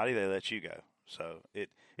catch somebody, they let you go. So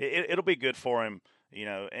it'll be good for him,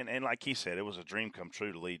 and like he said, it was a dream come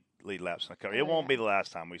true to lead laps in the car. It won't be the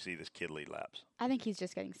last time we see this kid lead laps. I think he's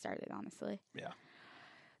just getting started, honestly. Yeah.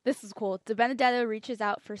 This is cool. DiBenedetto reaches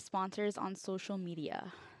out for sponsors on social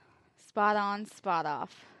media. Spot on, spot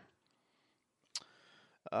off.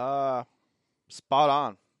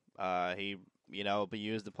 Spot on. He,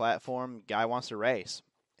 used the platform. Guy wants to race,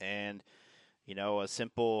 and a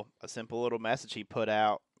simple little message he put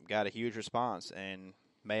out got a huge response, and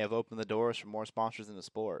may have opened the doors for more sponsors in the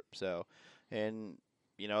sport. So, and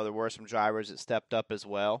there were some drivers that stepped up as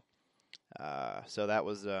well. So that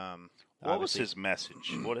was. What was his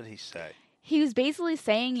message? What did he say? He was basically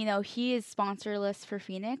saying, he is sponsorless for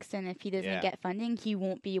Phoenix, and if he doesn't get funding, he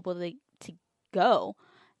won't be able to go.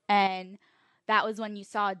 And that was when you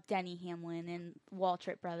saw Denny Hamlin and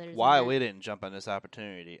Waltrip Brothers. Why we didn't jump on this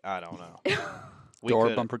opportunity, I don't know.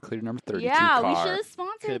 Door bumper clear number 32 Yeah, car. we should have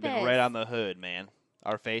sponsored Could have been right on the hood, man.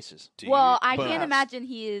 Our faces. I can't imagine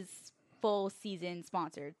he is full season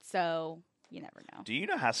sponsored, so you never know. Do you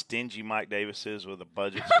know how stingy Mike Davis is with the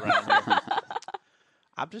budgets around here?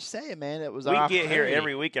 I'm just saying, man. It was. We get here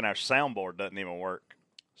every week and our soundboard doesn't even work.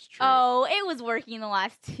 It's true. Oh, it was working the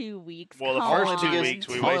last 2 weeks. Well, the first 2 weeks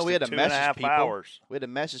we wasted 2.5 hours. We had to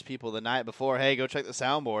message people the night before. Hey, go check the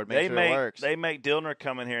soundboard. Make sure it works. They make Dillner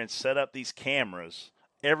come in here and set up these cameras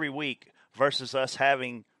every week versus us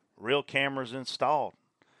having real cameras installed.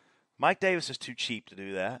 Mike Davis is too cheap to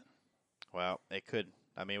do that. Well, it could.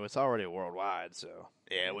 I mean, it's already worldwide, so.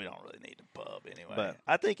 Yeah, we don't really need the pub anyway. But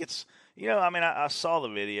I think it's, I saw the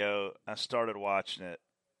video, I started watching it,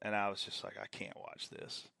 and I was just like, I can't watch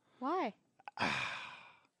this. Why?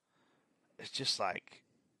 It's just like,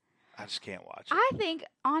 I just can't watch it. I think,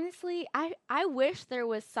 honestly, I wish there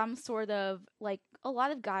was some sort of, a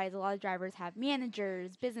lot of drivers have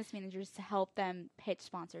managers, business managers to help them pitch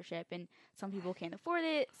sponsorship, and some people can't afford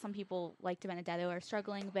it. Some people, like DiBenedetto, are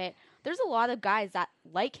struggling, but there's a lot of guys that,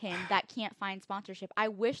 like him, that can't find sponsorship. I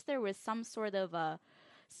wish there was some sort of a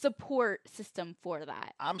support system for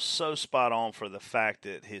that. I'm so spot on for the fact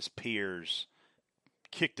that his peers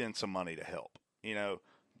kicked in some money to help.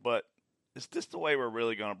 But is this the way we're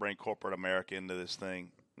really going to bring corporate America into this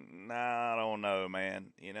thing? Nah, I don't know, man.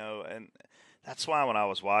 And that's why when I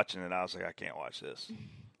was watching it, I was like, I can't watch this.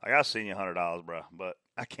 Like, I'll send you $100, bro, but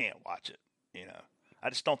I can't watch it. I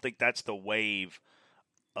just don't think that's the wave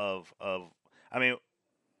of. I mean,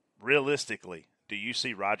 realistically, do you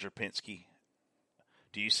see Roger Penske?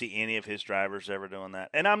 Do you see any of his drivers ever doing that?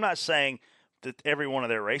 And I'm not saying that every one of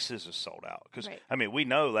their races is sold out. Because, Right. I mean, we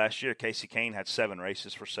know last year Casey Kane had 7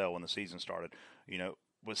 races for sale when the season started.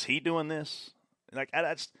 Was he doing this? Like,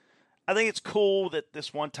 I think it's cool that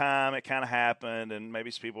this one time it kind of happened and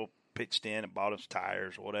maybe some people pitched in and bought us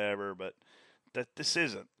tires or whatever, but that this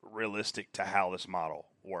isn't realistic to how this model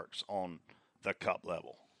works on the Cup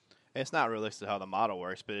level. It's not realistic how the model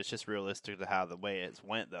works, but it's just realistic to how the way it's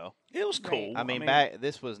went, though. It was cool. I mean,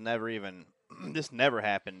 this was never even – this never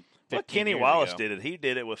happened 15 But Kenny years Wallace ago. did it. He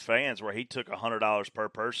did it with fans where he took $100 per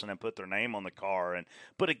person and put their name on the car.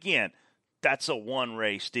 But again, that's a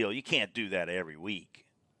one-race deal. You can't do that every week.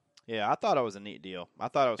 Yeah, I thought it was a neat deal. I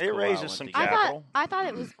thought it was It cool how raises went some together. capital. I thought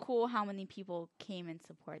it was cool how many people came and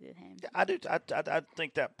supported him. I do. I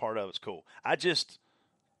think that part of it's cool. I just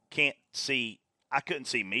can't see – I couldn't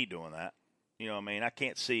see me doing that. You know what I mean? I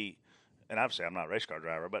can't see – and obviously I'm not a race car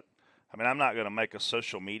driver, but, I mean, I'm not going to make a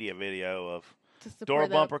social media video of Door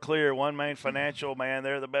Bumper Clear, One Main Financial, man,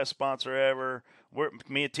 they're the best sponsor ever.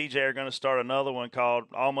 Me and TJ are going to start another one called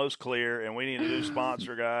Almost Clear, and we need a new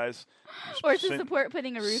sponsor, guys. Or to support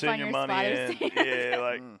putting a roof send on your your money spotter in. stand. Yeah,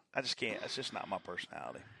 like, I just can't. It's just not my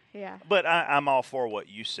personality. Yeah. But I'm all for what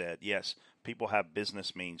you said. Yes, people have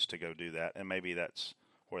business means to go do that, and maybe that's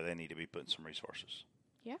where they need to be putting some resources.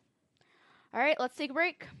 Yeah. All right, let's take a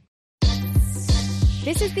break.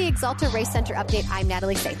 This is the Exalta Race Center update. I'm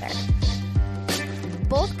Natalie Sather.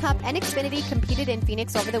 Both Cup and Xfinity competed in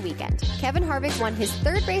Phoenix over the weekend. Kevin Harvick won his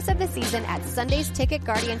 3rd race of the season at Sunday's Ticket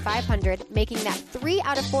Guardian 500, making that 3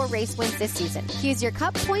 out of 4 race wins this season. He is your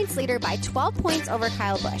Cup points leader by 12 points over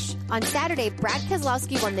Kyle Busch. On Saturday, Brad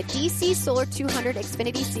Keselowski won the DC Solar 200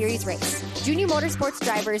 Xfinity Series race. Junior Motorsports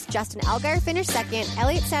drivers Justin Allgaier finished 2nd,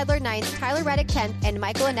 Elliott Sadler 9th, Tyler Reddick 10th, and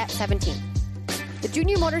Michael Annett 17th. The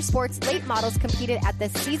Junior Motorsports late models competed at the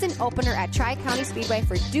season opener at Tri-County Speedway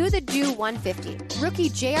for Do the Do 150.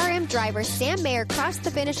 Rookie JRM driver Sam Mayer crossed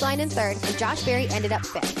the finish line in 3rd, and Josh Berry ended up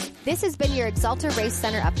 5th. This has been your Exalta Race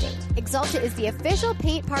Center update. Exalta is the official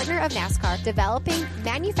paint partner of NASCAR, developing,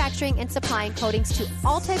 manufacturing, and supplying coatings to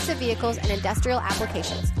all types of vehicles and industrial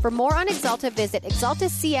applications. For more on Exalta, visit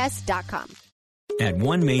exaltacs.com. At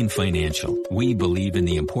One Main Financial, we believe in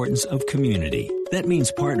the importance of community. That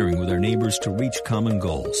means partnering with our neighbors to reach common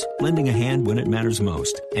goals, lending a hand when it matters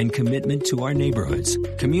most, and commitment to our neighborhoods.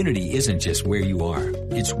 Community isn't just where you are,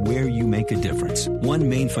 it's where you make a difference. One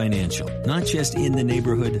Main Financial, not just in the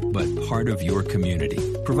neighborhood, but part of your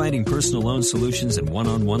community. Providing personal loan solutions and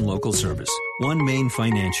one-on-one local service. One Main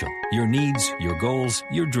Financial, your needs, your goals,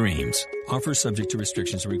 your dreams. Offer subject to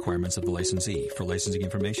restrictions and requirements of the licensee. For licensing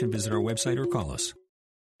information, visit our website or call us.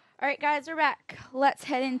 All right, guys, we're back. Let's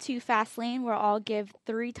head into Fastlane, where I'll give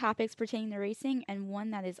 3 topics pertaining to racing and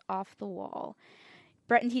 1 that is off the wall.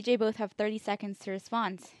 Brett and TJ both have 30 seconds to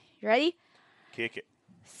respond. You ready? Kick it.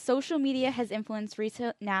 Social media has influenced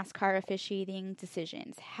recent NASCAR officiating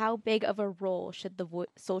decisions. How big of a role should the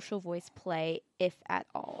social voice play, if at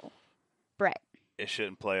all? Brett. It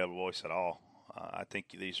shouldn't play a voice at all. I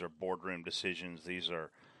think these are boardroom decisions. These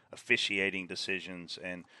are officiating decisions,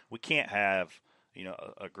 and we can't have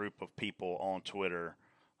a group of people on Twitter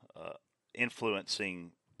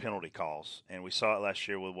influencing penalty calls. And we saw it last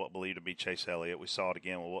year with what believed to be Chase Elliott. We saw it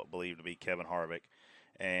again with what believed to be Kevin Harvick.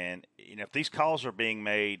 And if these calls are being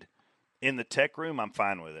made in the tech room, I'm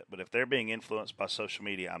fine with it. But if they're being influenced by social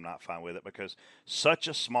media, I'm not fine with it, because such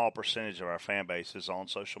a small percentage of our fan base is on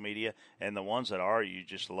social media, and the ones that are, you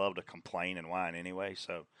just love to complain and whine anyway.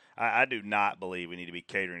 So I do not believe we need to be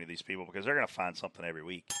catering to these people, because they're going to find something every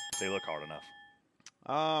week if they look hard enough.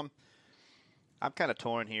 I'm kind of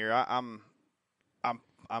torn here.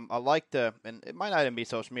 I like the, and it might not even be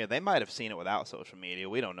social media. They might have seen it without social media.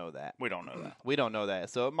 We don't know that. We don't know that. We don't know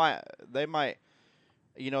that. So they might.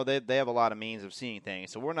 They have a lot of means of seeing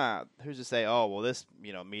things. So we're not, who's to say, oh, well, this,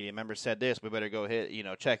 media member said this, we better go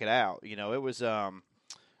check it out. It was,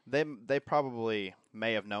 they probably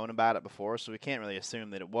may have known about it before, so we can't really assume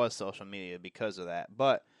that it was social media because of that.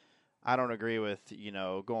 But I don't agree with,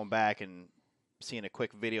 going back and seeing a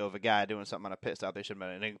quick video of a guy doing something on a pit stop. They should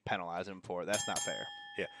penalize him for it. That's not fair.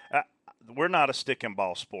 Yeah. We're not a stick and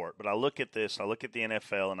ball sport, but I look at this, I look at the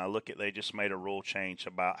NFL, and I look at they just made a rule change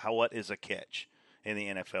about what is a catch. in the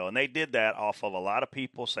NFL. And they did that off of a lot of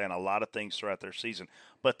people saying a lot of things throughout their season.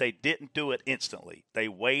 But they didn't do it instantly. They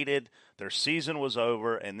waited. Their season was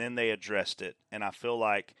over, and then they addressed it. And I feel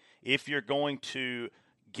like if you're going to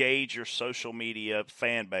gauge your social media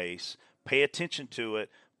fan base, pay attention to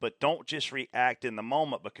it, but don't just react in the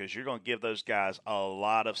moment, because you're going to give those guys a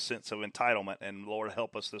lot of sense of entitlement. And Lord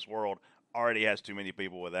help us, this world already has too many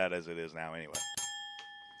people with that as it is now anyway.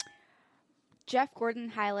 Jeff Gordon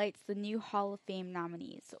highlights the new Hall of Fame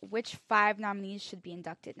nominees. Which 5 nominees should be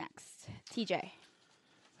inducted next? TJ.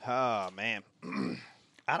 Oh, man.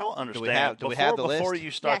 I don't understand. Do we have the before list?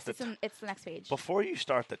 You start Yes, it's the next page. Before you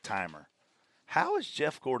start the timer, how is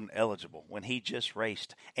Jeff Gordon eligible when he just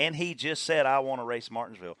raced and he just said, I want to race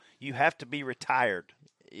Martinsville? You have to be retired.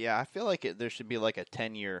 Yeah, I feel like there should be like a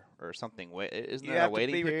 10-year or something. Isn't You there a have to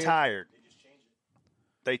waiting be period? retired.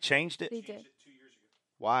 They changed it? They did.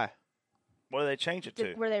 Why? What did they change it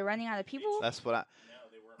to? Were they running out of people? That's what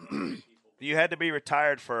I. You had to be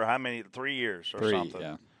retired for how many? 3 years or 3, something.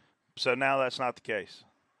 yeah. So now that's not the case.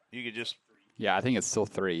 You could just. Yeah, I think it's still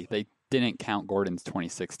 3. They didn't count Gordon's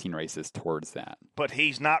 2016 races towards that. But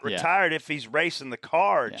he's not Yeah. retired if he's racing the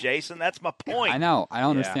car, Yeah. Jason. That's my point. I know. I don't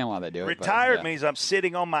understand why they do it. Retired but, yeah. means I'm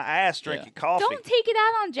sitting on my ass drinking coffee. Don't take it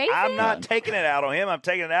out on Jason. I'm not taking it out on him. I'm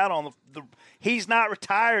taking it out on the. He's not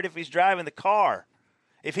retired if he's driving the car.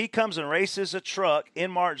 If he comes and races a truck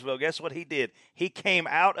in Martinsville, guess what he did? He came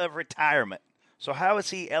out of retirement. So how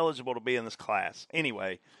is he eligible to be in this class?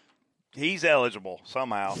 Anyway, he's eligible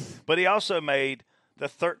somehow. But he also made the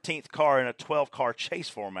 13th car in a 12-car chase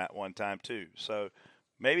format one time too. So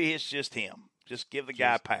maybe it's just him. Just give the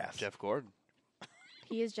guy a pass. Jeff Gordon.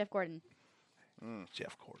 He is Jeff Gordon.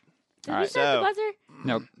 Jeff Gordon. Did All we right. start the buzzer?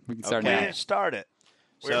 Nope. We can start We now. didn't start it.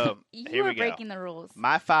 So You here were we go. breaking the rules.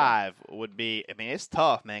 My 5 would be. I mean, it's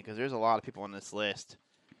tough, man, because there's a lot of people on this list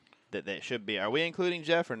that should be. Are we including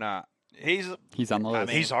Jeff or not? He's on the list. I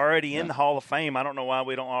mean, he's already in the Hall of Fame. I don't know why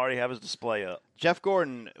we don't already have his display up. Jeff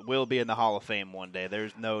Gordon will be in the Hall of Fame one day.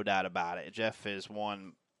 There's no doubt about it. Jeff has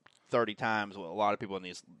won 30 times what a lot of people in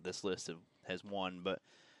this list has won. But,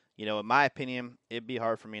 you know, in my opinion, it'd be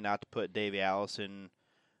hard for me not to put Davey Allison,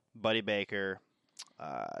 Buddy Baker,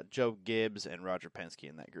 Joe Gibbs, and Roger Penske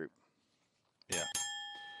in that group.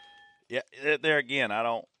 Yeah, there again, I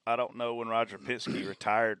don't know when Roger Penske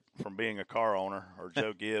retired from being a car owner, or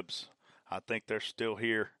Joe Gibbs. I think they're still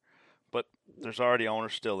here, but there's already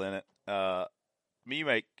owners still in it.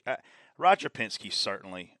 Roger Penske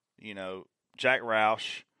certainly, you know, Jack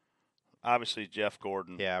Roush, obviously Jeff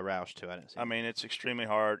Gordon. Yeah, Roush too. I didn't see. I mean, it's extremely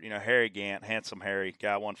hard. You know, Harry Gant, handsome Harry,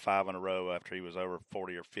 guy won 5 in a row after he was over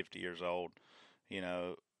 40 or 50 years old. You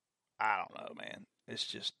know, I don't know, man. It's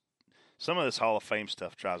just some of this Hall of Fame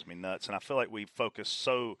stuff drives me nuts, and I feel like we focus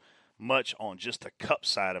so much on just the Cup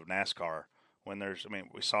side of NASCAR. When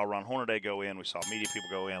we saw Ron Hornaday go in, we saw media people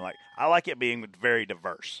go in. Like, I like it being very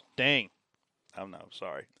diverse. Dang. Oh no,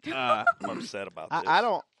 sorry. I'm upset about this. I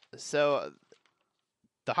don't. So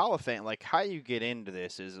the Hall of Fame, like how you get into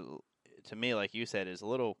this is, to me, like you said, is a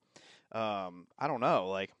little. I don't know.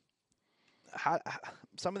 Like, how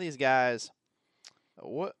some of these guys,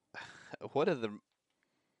 what are the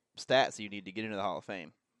stats you need to get into the Hall of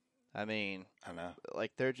Fame? I mean, I know.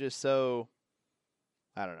 Like they're just so.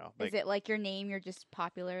 I don't know. Is it like your name? You're just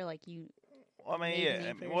popular, like you. Well, I mean, made a yeah. name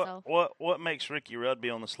I for mean, yourself? what makes Ricky Rudd be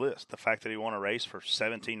on this list? The fact that he won a race for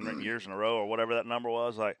 17 years in a row, or whatever that number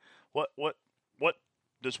was. Like, what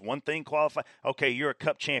does one thing qualify? Okay, you're a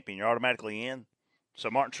Cup champion. You're automatically in.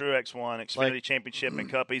 So Martin Truex won Xfinity Championship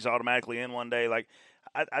and Cup. He's automatically in one day. Like,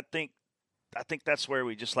 I think that's where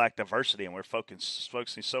we just lack diversity, and we're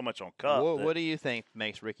focusing so much on Cup. What do you think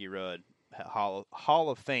makes Ricky Rudd Hall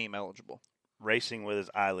of Fame eligible? Racing with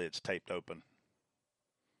his eyelids taped open.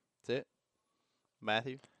 That's it.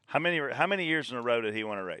 Matthew? How many years in a row did he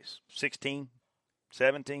win a race? 16?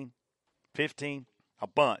 17? 15? A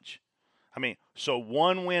bunch. I mean, so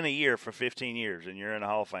one win a year for 15 years, and you're in the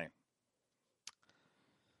Hall of Fame.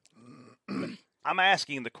 I'm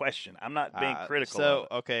asking the question. I'm not being critical. So,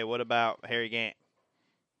 okay, what about Harry Gant?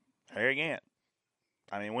 Harry Gant.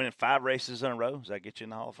 I mean, winning 5 races in a row, does that get you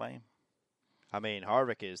in the Hall of Fame? I mean,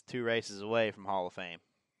 Harvick is 2 races away from Hall of Fame.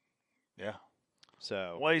 Yeah.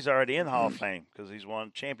 So, well, he's already in the Hall of Fame because he's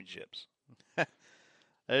won championships.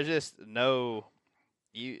 There's just no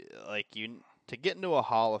to get into a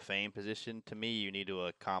Hall of Fame position. To me, you need to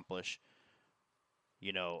accomplish,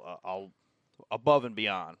 above and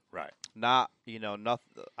beyond. Right. Not,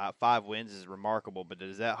 nothing. 5 wins is remarkable, but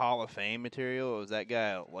is that Hall of Fame material? Or is that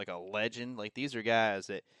guy like a legend? Like, these are guys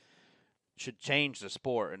that should change the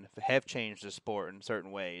sport and have changed the sport in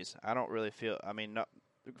certain ways. I don't really feel. I mean,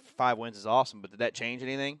 5 wins is awesome, but did that change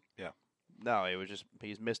anything? Yeah. No, it was just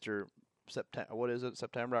he's Mr. September. What is it?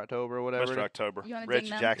 September, October, or whatever. Mr. October. You wanna Reggie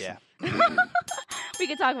ding them? Jackson. We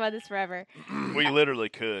could talk about this forever. We literally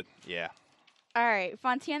could. Yeah. All right.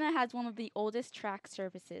 Fontana has one of the oldest track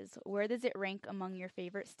services. Where does it rank among your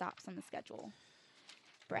favorite stops on the schedule?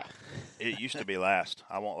 Brett. It used to be last.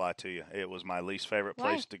 I won't lie to you. It was my least favorite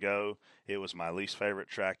Why? place to go. It was my least favorite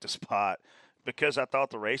track to spot because I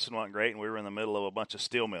thought the racing wasn't great and we were in the middle of a bunch of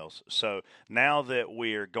steel mills. So now that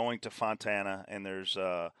we're going to Fontana and there's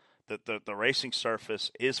the racing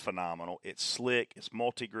surface is phenomenal. It's slick. It's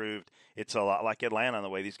multi-grooved. It's a lot like Atlanta in the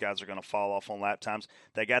way these guys are going to fall off on lap times.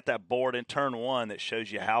 They got that board in turn 1 that shows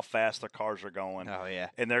you how fast their cars are going. Oh, yeah.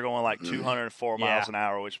 And they're going like 204 miles an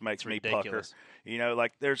hour, which makes me pucker. ridiculous. You know,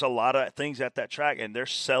 like there's a lot of things at that track, and they're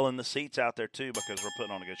selling the seats out there too because we're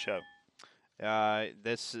putting on a good show.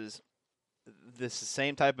 This is the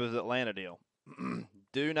same type of Atlanta deal.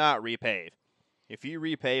 Do not repave. If you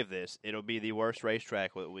repave this, it'll be the worst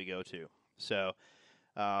racetrack that we go to. So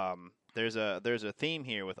there's a theme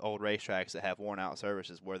here with old racetracks that have worn out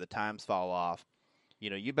surfaces where the times fall off. You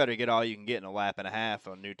know, you better get all you can get in a lap and a half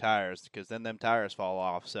on new tires because then them tires fall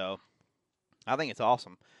off. So I think it's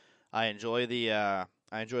awesome. I enjoy the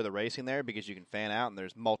racing there because you can fan out and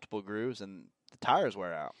there's multiple grooves and the tires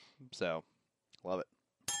wear out. So love it.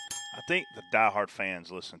 I think the diehard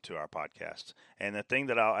fans listen to our podcast. And the thing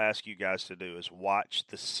that I'll ask you guys to do is watch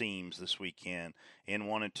the seams this weekend in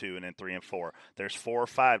 1 and 2 and in 3 and 4. There's 4 or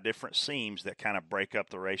 5 different seams that kind of break up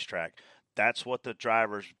the racetrack. That's what the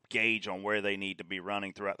drivers gauge on where they need to be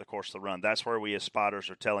running throughout the course of the run. That's where we as spotters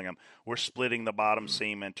are telling them we're splitting the bottom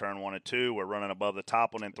seam in turn 1 and 2. We're running above the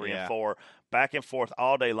top one in 3 and 4. Back and forth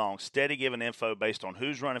all day long, steady giving info based on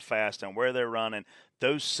who's running fast and where they're running.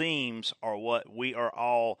 Those seams are what we are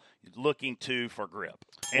all looking to for grip.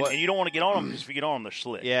 And you don't want to get on them because if you get on them, they're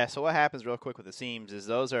slick. Yeah, so what happens real quick with the seams is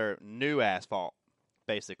those are new asphalt,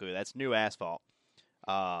 basically. That's new asphalt.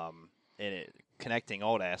 And it connecting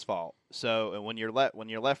old asphalt. So when your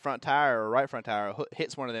left front tire or right front tire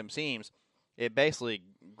hits one of them seams, it basically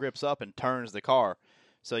grips up and turns the car.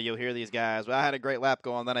 So you'll hear these guys, well, I had a great lap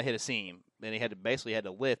going, then I hit a seam. Then he had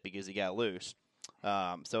to lift because he got loose.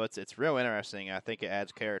 So it's real interesting. I think it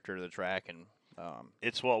adds character to the track, and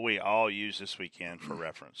it's what we all use this weekend for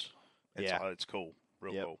reference. It's cool,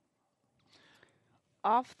 real cool.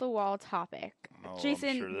 Off the wall topic. Oh,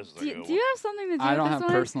 Jason, sure this is a do good you have something to do I with don't this have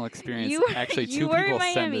one? personal experience. Actually, you 2 were in people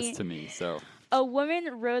sent Miami. this to me. So A woman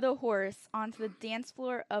rode a horse onto the dance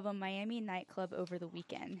floor of a Miami nightclub over the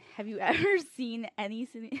weekend. Have you ever seen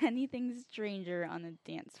anything stranger on a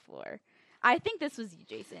dance floor? I think this was you,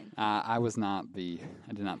 Jason. I did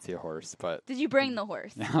not see a horse, but Did you bring the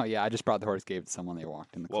horse? no, yeah, I just brought the horse, gave it to someone they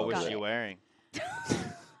walked in the club. what was with. she wearing?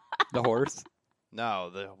 The horse? No,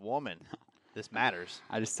 the woman. This matters.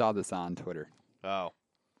 I just saw this on Twitter. Oh.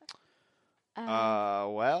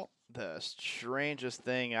 Well, the strangest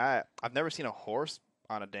thing, I've never seen a horse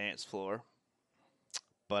on a dance floor,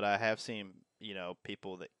 but I have seen,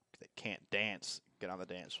 people that can't dance get on the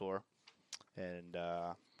dance floor, and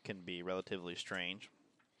can be relatively strange.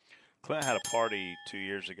 Clint had a party 2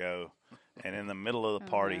 years ago, and in the middle of the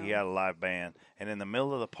party, he had a live band, and in the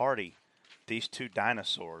middle of the party, these 2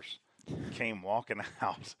 dinosaurs came walking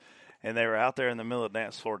out, and they were out there in the middle of the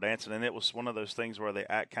dance floor dancing, and it was one of those things where they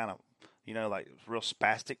act kind of, like real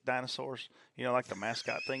spastic dinosaurs, like the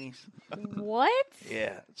mascot thingies. What?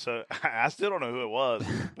 Yeah, so I still don't know who it was,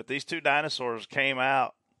 but these 2 dinosaurs came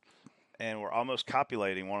out and were almost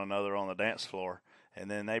copulating one another on the dance floor, and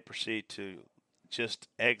then they proceed to just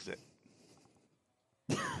exit.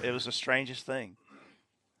 It was the strangest thing.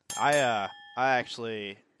 I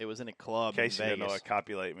actually, it was in a club in Casey didn't know Vegas. what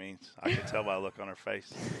copulate means. I could tell by the look on her face.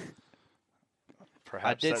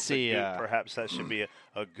 Perhaps I did that's see, perhaps that should be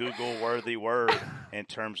a Google-worthy word in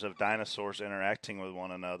terms of dinosaurs interacting with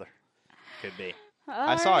one another. Could be. All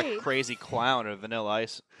I saw right. a crazy clown at a Vanilla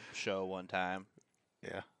Ice show one time.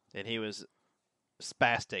 Yeah. And he was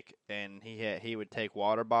spastic, and he would take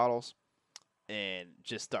water bottles and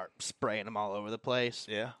just start spraying them all over the place.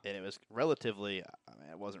 Yeah. And it was relatively,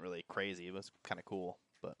 it wasn't really crazy. It was kind of cool,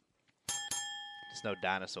 but just no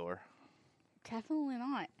dinosaur. Definitely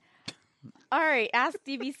not. All right, Ask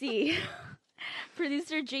DBC.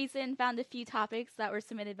 Producer Jason found a few topics that were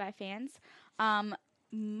submitted by fans.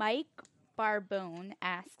 Mike Barbone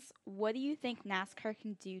asks, what do you think NASCAR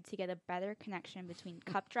can do to get a better connection between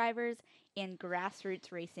cup drivers and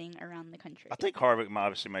grassroots racing around the country? I think Harvick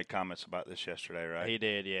obviously made comments about this yesterday, right? He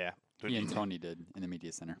did, yeah. He and Tony did in the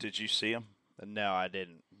media center. Did you see him? No, I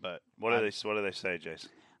didn't. But What do they say,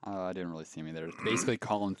 Jason? I didn't really see me there. Basically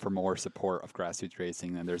calling for more support of grassroots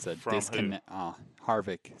racing, and there's a From disconnect.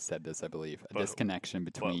 Harvick said this, I believe. A disconnection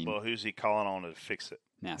between But who's he calling on to fix it?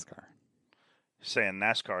 NASCAR. Saying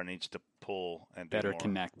NASCAR needs to pull and do Better more.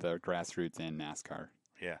 connect the grassroots and NASCAR.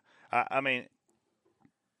 Yeah. I mean,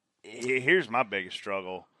 here's my biggest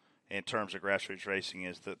struggle in terms of grassroots racing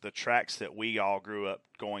is that the tracks that we all grew up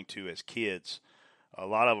going to as kids, a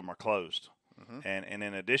lot of them are closed. And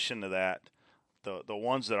in addition to that, the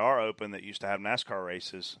ones that are open that used to have NASCAR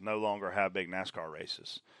races no longer have big NASCAR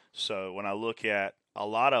races. So when I look at a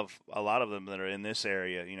lot of them that are in this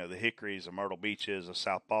area, you know, the Hickories, the Myrtle Beaches, the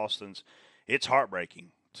South Bostons, it's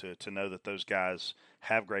heartbreaking to know that those guys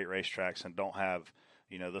have great racetracks and don't have,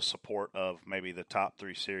 you know, the support of maybe the top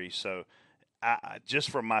 3 series. So I just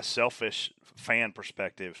from my selfish fan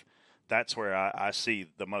perspective, that's where I see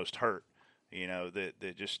the most hurt. You know,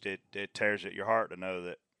 that just it tears at your heart to know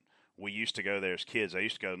that we used to go there as kids. I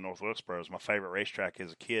used to go to North Wilkesboro. It was my favorite racetrack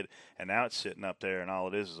as a kid, and now it's sitting up there, and all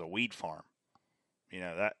it is a weed farm. You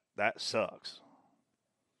know, that sucks.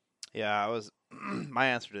 Yeah, my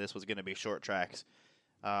answer to this was going to be short tracks.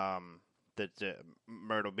 The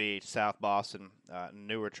Myrtle Beach, South Boston,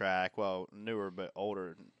 newer track, well, newer but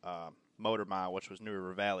older, Motor Mile, which was New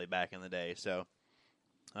River Valley back in the day. So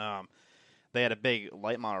they had a big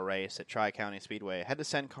late model race at Tri-County Speedway. Had to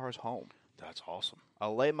send cars home. That's awesome. A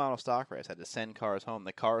late model stock race had to send cars home.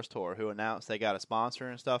 The Cars Tour, who announced they got a sponsor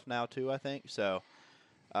and stuff now too, I think. So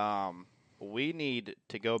we need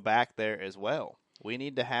to go back there as well. We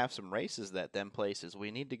need to have some races at them places.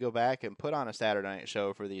 We need to go back and put on a Saturday night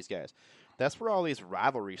show for these guys. That's where all these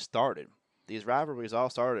rivalries started. These rivalries all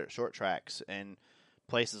started at short tracks and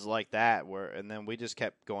places like that, and then we just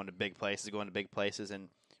kept going to big places, and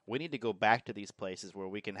we need to go back to these places where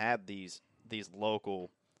we can have these local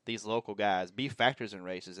guys be factors in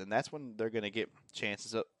races, and that's when they're going to get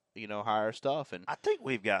chances of, you know, higher stuff. And I think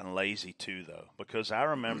we've gotten lazy too, though, because I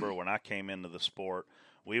remember when I came into the sport,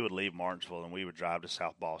 we would leave Martinsville and we would drive to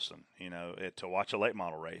South Boston, you know, to watch a late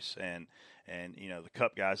model race, and you know, the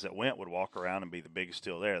Cup guys that went would walk around and be the biggest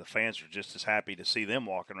deal there. The fans are just as happy to see them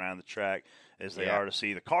walking around the track as they are to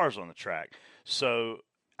see the cars on the track. So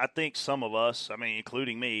I think some of us, I mean,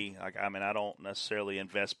 including me, I don't necessarily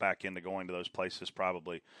invest back into going to those places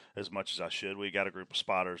probably as much as I should. We got a group of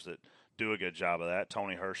spotters that do a good job of that,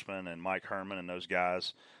 Tony Hirschman and Mike Herman and those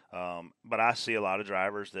guys. But I see a lot of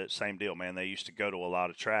drivers that same deal, man. They used to go to a lot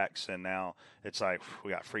of tracks, and now it's like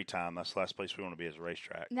we got free time. That's the last place we want to be is a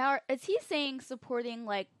racetrack. Now, is he saying supporting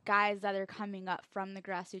like guys that are coming up from the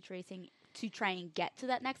grassroots racing to try and get to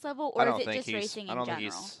that next level, or is it just racing in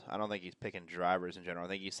general? I don't think he's picking drivers in general. I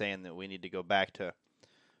think he's saying that we need to go back to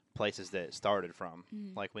places that it started from.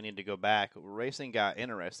 Like, we need to go back. Racing got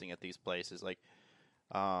interesting at these places. Like,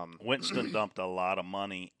 Winston dumped a lot of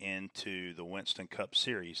money into the Winston Cup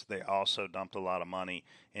Series. They also dumped a lot of money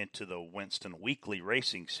into the Winston Weekly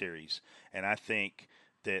Racing Series. And I think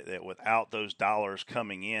that without those dollars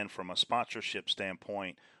coming in from a sponsorship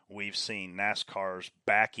standpoint, we've seen NASCAR's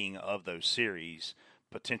backing of those series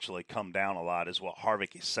potentially come down a lot, is what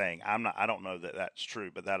Harvick is saying. I don't know that that's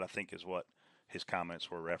true, but that I think is what his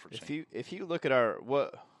comments were referencing. If you look at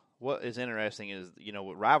what is interesting is, you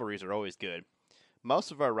know, rivalries are always good.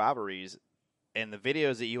 Most of our rivalries and the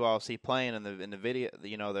videos that you all see playing in the video,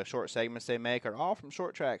 you know, the short segments they make are all from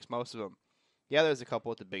short tracks. Most of them, yeah, there's a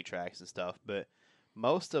couple at the big tracks and stuff, but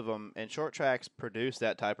most of them and short tracks produce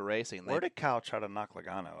that type of racing. Where did Kyle try to knock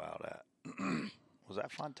Logano out at? Was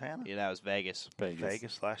that Fontana? Yeah, that was Vegas.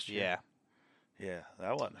 Vegas last year. Yeah. Yeah,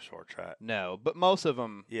 that wasn't a short track. No, but most of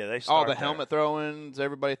them. Yeah, they all the there. helmet throw-ins,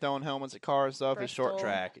 everybody throwing helmets at cars, stuff Bristol. is short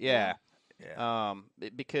track. Yeah. Yeah.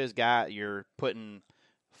 Because you're putting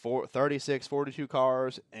 36, 42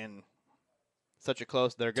 cars in such a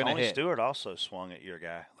close, they're going to hit. Tony Stewart also swung at your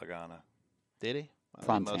guy, Logano. Did he?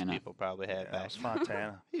 Fontana. Most people probably had Yeah, back. it was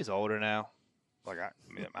Fontana. He's older now. Like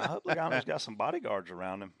I hope Logano's got some bodyguards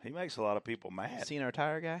around him. He makes a lot of people mad. Seen our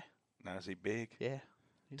tire guy? Now is he big? Yeah.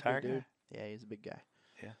 He's a Tire big dude. guy? Yeah, he's a big guy.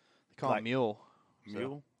 Yeah. They call him Mule.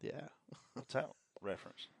 Mule? So, yeah. What's that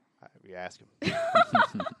reference? You ask him.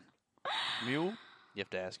 Mule? You have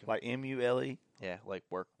to ask him. Like M-U-L-E? Yeah, like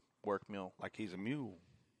work mule. Like he's a mule.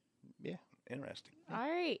 Yeah. Interesting. All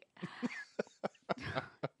right.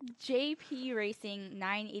 JP Racing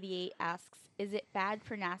 988 asks, is it bad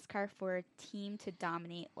for NASCAR for a team to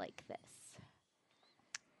dominate like this?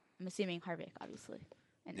 I'm assuming Harvick, obviously,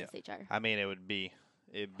 and SHR. I mean, it'd be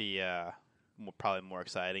probably more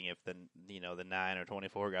exciting if the 9 or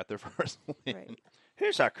 24 got their first win. Right.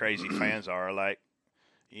 Here's how crazy fans are. Like,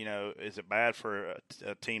 You know, is it bad for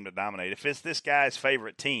a team to dominate? If it's this guy's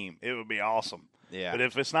favorite team, it would be awesome. Yeah. But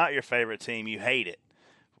if it's not your favorite team, you hate it,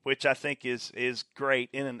 which I think is great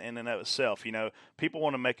in and of itself. You know, people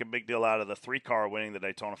want to make a big deal out of the 3-car winning the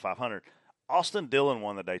Daytona 500. Austin Dillon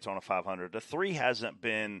won the Daytona 500. The 3 hasn't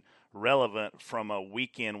been relevant from a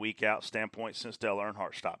week-in, week-out standpoint since Dale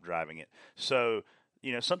Earnhardt stopped driving it. So,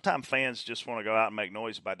 you know, sometimes fans just want to go out and make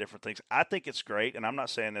noise about different things. I think it's great, and I'm not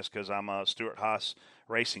saying this because I'm a Stuart Haas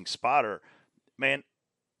racing spotter. Man,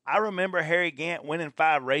 I remember Harry Gant winning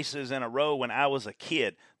 5 races in a row when I was a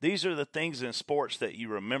kid. These are the things in sports that you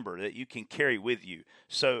remember, that you can carry with you.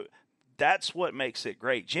 So that's what makes it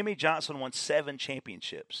great. Jimmy Johnson won 7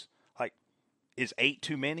 championships. Like, is 8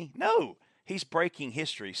 too many? No. He's breaking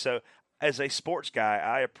history. So as a sports guy,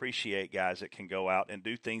 I appreciate guys that can go out and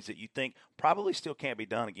do things that you think probably still can't be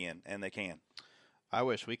done again, and they can. I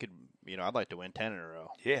wish we could, you know, I'd like to win 10 in a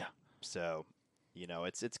row. Yeah. So, you know,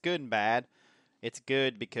 it's good and bad. It's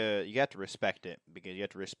good because you have to respect it, because you have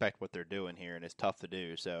to respect what they're doing here, and it's tough to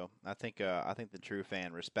do. So I think the true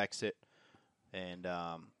fan respects it, and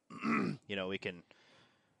you know,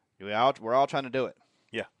 we're all trying to do it.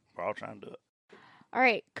 Yeah, we're all trying to do it. All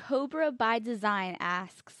right, Cobra by Design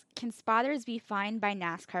asks, can spotters be fined by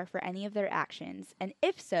NASCAR for any of their actions? And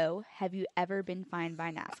if so, have you ever been fined by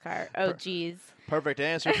NASCAR? Oh, geez. Perfect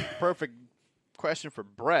answer. Perfect question for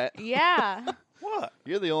Brett. Yeah. What?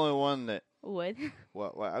 You're the only one that would.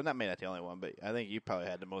 Well, I'm not the only one, but I think you probably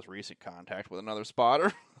had the most recent contact with another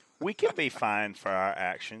spotter. We can be fined for our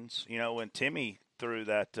actions. You know, when Timmy threw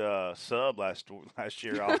that sub last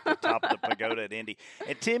year off the top of the pagoda at Indy,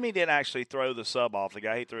 and Timmy didn't actually throw the sub off. The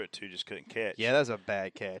guy he threw it to just couldn't catch. Yeah, that was a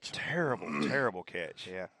bad catch. Terrible catch.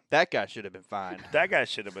 Yeah, that guy should have been fined. That guy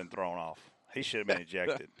should have been thrown off. He should have been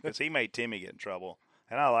ejected because he made Timmy get in trouble,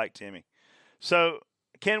 and I like Timmy. So,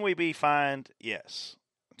 can we be fined? Yes.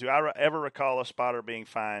 Do I ever recall a spotter being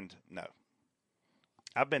fined? No.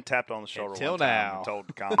 I've been tapped on the shoulder Until one time now. and told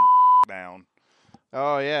to calm down.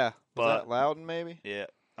 Oh yeah, But was that Loudon maybe? Yeah,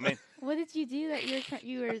 I mean, What did you do that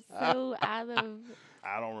you were so out of?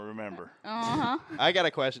 I don't remember, Uh huh. I got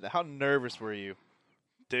a question. How nervous were you?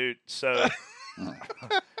 dude. So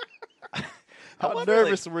How wasn't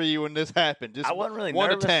nervous were you when this happened? Just I wasn't really 1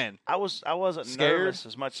 nervous. to 10. I wasn't Scared? nervous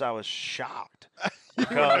as much as I was shocked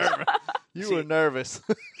because You were nervous.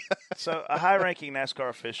 so a high-ranking NASCAR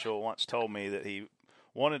official once told me that he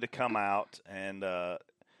wanted to come out and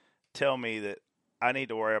tell me that I need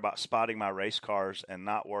to worry about spotting my race cars and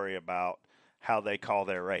not worry about how they call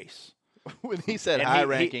their race. When he said And high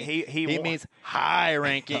ranking, he means high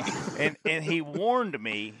ranking. and he warned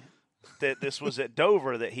me that this was at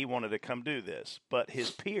Dover that he wanted to come do this, but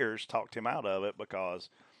his peers talked him out of it because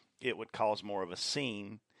it would cause more of a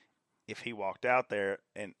scene if he walked out there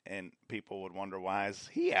and people would wonder, why is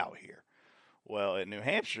he out here? Well, in New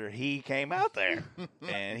Hampshire, he came out there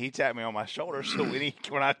and he tapped me on my shoulder. So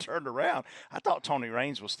when I turned around, I thought Tony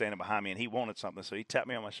Raines was standing behind me and he wanted something. So he tapped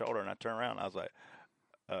me on my shoulder and I turned around and I was like,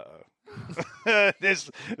 uh-oh.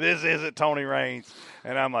 this isn't Tony Raines.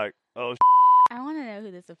 And I'm like, oh, I want to know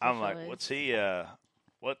who this official I'm like, is. what's he,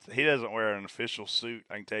 he doesn't wear an official suit.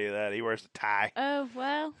 I can tell you that. He wears a tie. Oh,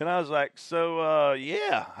 well. And I was like, so,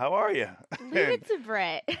 yeah, how are you? Leave it to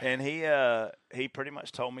Brett. And he pretty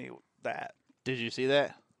much told me that. Did you see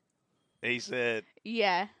that? He said,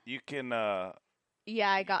 Yeah. you can, Yeah,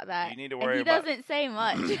 I got that. You need to and worry he about- doesn't say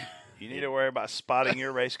much. you need to worry about spotting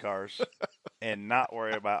your race cars and not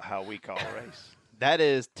worry about how we call a race. That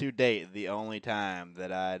is, to date, the only time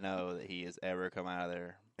that I know that he has ever come out of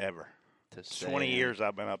there. Ever. To say 20 years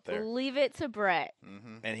I've been up there. Leave it to Brett.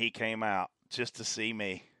 Mm-hmm. And he came out just to see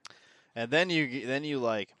me. And then you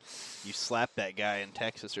slap that guy in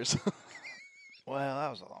Texas or something. Well, that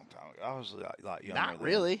was a long time ago. I was a lot younger. Not then.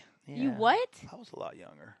 really. Yeah. You what? I was a lot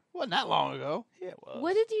younger. Wasn't that long ago. Yeah, it was.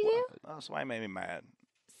 What did you do? Oh, somebody made me mad.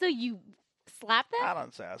 So you slapped I that?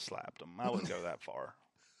 don't say I slapped him. I wouldn't go that far.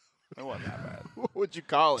 It wasn't that bad. What would you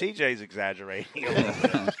call it? TJ's exaggerating a little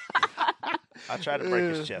bit. I tried to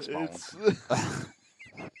break his chest bones.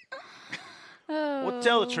 Oh. Well,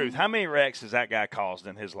 tell the truth. How many wrecks has that guy caused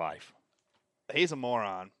in his life? He's a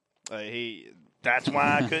moron. That's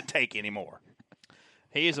why I couldn't take anymore.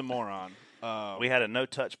 He's a moron. We had a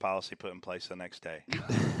no-touch policy put in place the next day.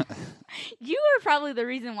 You are probably the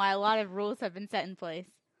reason why a lot of rules have been set in place.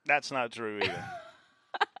 That's not true either.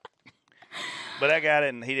 But that guy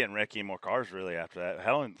didn't wreck any more cars really after that. I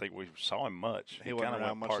don't think we saw him much. He wasn't kinda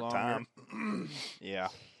around went much part-time. Yeah.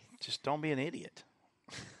 Just don't be an idiot.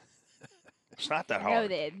 It's not that hard.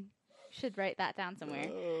 Noted. Should write that down somewhere.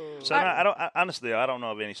 So honestly, I don't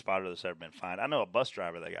know of any spotter that's ever been fined. I know a bus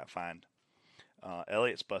driver that got fined.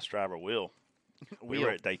 Elliot's bus driver, Will. We were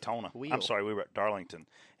at Daytona. I'm sorry, we were at Darlington,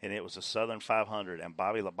 and it was a Southern 500, and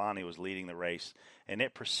Bobby Labonte was leading the race, and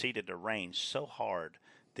it proceeded to rain so hard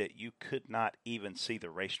that you could not even see the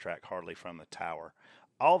racetrack hardly from the tower.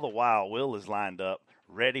 All the while, Will is lined up,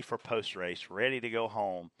 ready for post-race, ready to go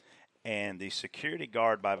home, and the security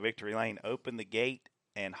guard by Victory Lane opened the gate,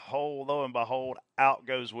 and lo and behold, out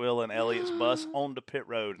goes Will and Elliot's bus on the pit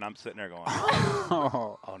road, and I'm sitting there going,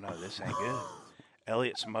 oh no, this ain't good.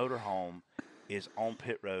 Elliot's motorhome is on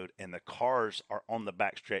pit road, and the cars are on the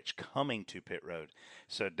backstretch coming to pit road.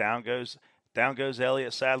 So down goes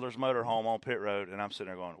Elliott Sadler's motorhome on pit road, and I'm sitting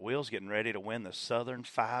there going, Will's getting ready to win the Southern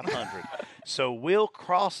 500. So Will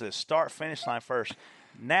crosses start-finish line first.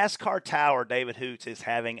 NASCAR Tower, David Hoots, is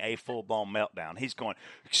having a full-blown meltdown. He's going,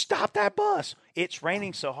 stop that bus. It's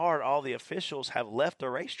raining so hard, all the officials have left the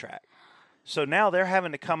racetrack. So now they're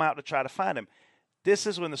having to come out to try to find him. This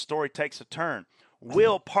is when the story takes a turn.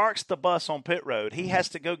 Will parks the bus on pit road. He has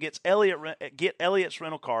to go get Elliot's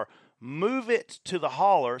rental car, move it to the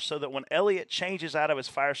hauler so that when Elliot changes out of his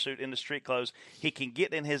fire suit into street clothes, he can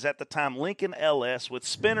get in his, at the time, Lincoln LS with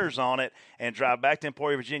spinners on it and drive back to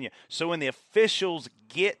Emporia, Virginia. So when the officials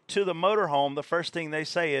get to the motorhome, the first thing they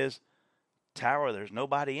say is, Tower, there's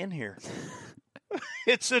nobody in here.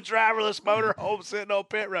 It's a driverless motorhome sitting on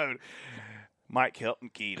pit road. Mike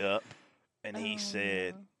Helton keyed up, and he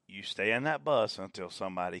said, you stay in that bus until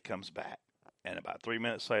somebody comes back. And about 3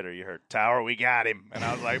 minutes later, you heard, Tower, we got him. And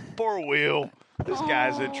I was like, poor Will. This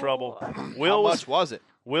guy's in trouble. How much was it?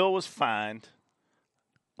 Will was fined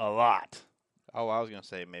a lot. Oh, I was going to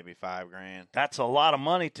say maybe $5,000. That's a lot of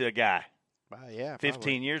money to a guy. Yeah,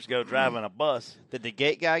 15 years ago driving a bus. Did the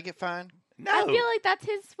gate guy get fined? No. I feel like that's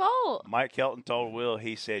his fault. Mike Helton told Will,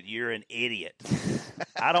 he said, you're an idiot.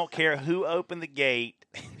 I don't care who opened the gate.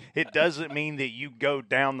 It doesn't mean that you go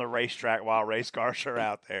down the racetrack while race cars are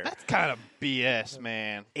out there. That's kind of BS,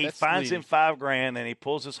 man. He fines him $5,000 and he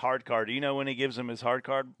pulls his hard card. Do you know when he gives him his hard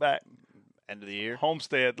card back? End of the year.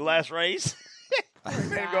 Homestead, the last race. We're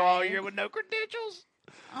going to go all year with no credentials.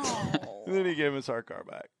 Oh. Then he gave him his hard card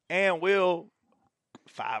back. And Will,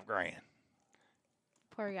 $5,000.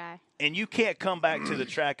 Poor guy. And you can't come back to the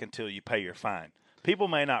track until you pay your fine. People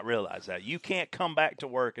may not realize that. You can't come back to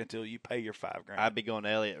work until you pay your $5,000. I'd be going to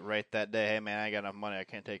Elliot right that day. Hey, man, I ain't got enough money. I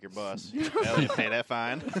can't take your bus. Elliot, pay that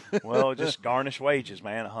fine. Well, just garnish wages,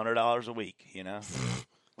 man. $100 a week, you know.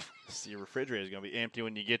 Your refrigerator's going to be empty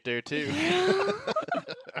when you get there, too.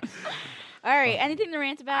 All right, anything to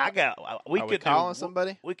rant about? Are we calling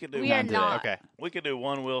somebody? We could do We are not. Okay. We could do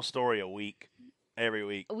one Will story a week, every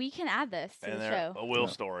week. We can add this to And the they're show. a Will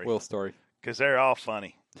story. Will story. Because they're all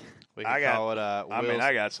funny. We can call it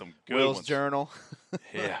I got some good Will's ones. Journal.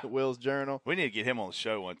 Yeah. Will's Journal. We need to get him on the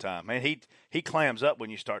show one time. Man, he clams up when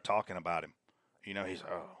you start talking about him. You know, he's,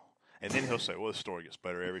 and then he'll say, well, the story gets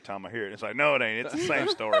better every time I hear it. It's like, no, it ain't. It's the same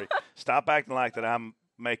story. Stop acting like that I'm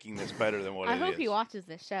making this better than what it is. I hope he watches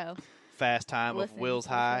this show. Fast Time of Will's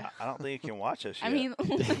High. I don't think he can watch us yet. I mean,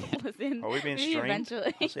 listen. Are we being maybe streamed?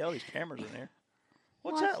 Eventually. I see all these cameras in there.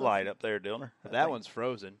 What's Watch that light up there, Dillner? That one's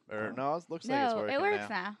frozen. Or no, it looks like it's No, working it works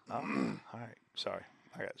now. now. All right. Sorry.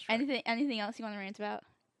 I got distracted. Anything else you want to rant about?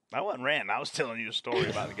 I wasn't ranting. I was telling you a story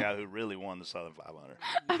about the guy who really won the Southern 500.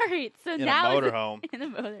 All right, so In now a motorhome. In a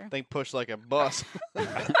motorhome. Thing pushed like a bus.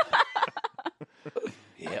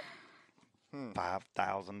 Yep.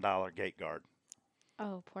 $5,000 gate guard.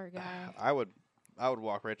 Oh, poor guy. I would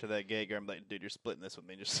walk right to that gate guard and be like, dude, you're splitting this with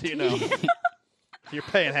me, just so you know. You're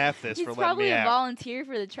paying half this He's for letting me probably a out. volunteer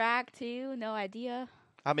for the track, too. No idea.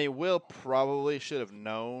 I mean, Will probably should have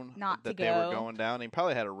known Not that to they were go. going down. He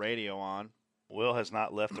probably had a radio on. Will has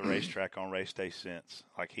not left the racetrack on race day since.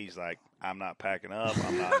 Like, he's like, I'm not packing up.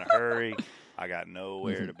 I'm not in a hurry. I got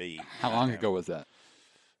nowhere to be. How long ago was that?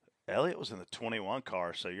 Elliot was in the 21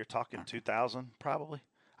 car, so you're talking 2000 probably.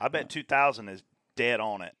 I bet 2000 is dead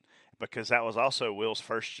on it because that was also Will's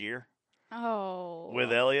first year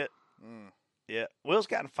with Elliot. Yeah, Will's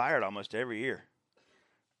gotten fired almost every year,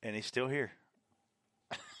 and he's still here.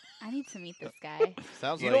 I need to meet this guy.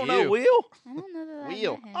 Sounds You like don't know Will? I don't know that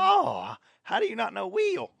Wheel. I met him. Oh, how do you not know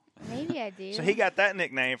Will? Maybe I do. So he got that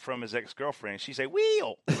nickname from his ex-girlfriend. She said,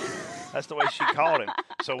 Will. That's the way she called him.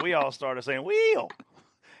 So we all started saying, Will.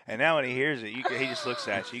 And now when he hears it, he just looks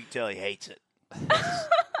at you. You can tell he hates it.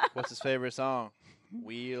 What's his favorite song?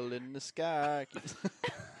 Wheel in the sky.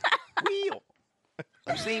 Wheel.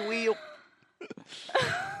 I've seen Wheel.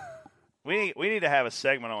 We need to have a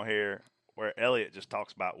segment on here where Elliot just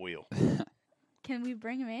talks about Will. Can we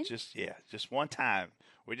bring him in? Just one time.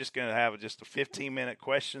 We're just going to have just a 15-minute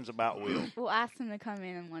questions about Will. We'll ask him to come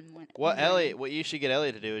in one minute. What you should get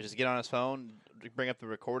Elliot to do is just get on his phone, bring up the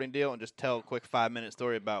recording deal, and just tell a quick 5-minute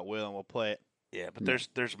story about Will, and we'll play it. Yeah, but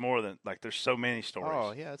there's more than there's so many stories.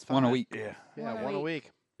 Oh yeah, it's fine. One a week. Yeah, one a week.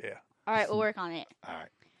 Yeah. All right, we'll work on it. All right.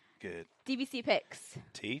 Good. DBC picks.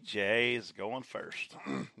 TJ is going first.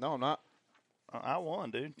 No, I'm not. I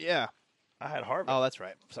won, dude. Yeah. I had Harvick. Oh, that's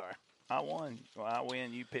right. Sorry. I won. Well, I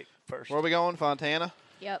win. You pick first. Where are we going, Fontana?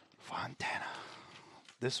 Yep. Fontana.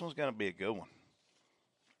 This one's going to be a good one.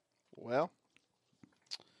 Well,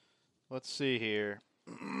 let's see here.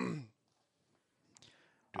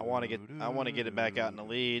 I want to get it back out in the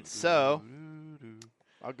lead, so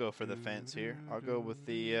I'll go for the fence here. I'll go with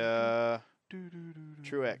the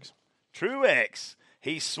Truex. Truex.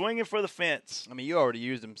 He's swinging for the fence. I mean, you already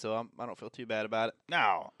used him, so I don't feel too bad about it.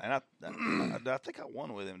 No, and I think I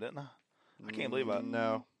won with him, didn't I? I can't believe I.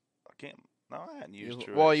 No. I can't. No, I hadn't used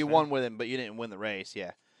Truex. Well, you won with him, but you didn't win the race.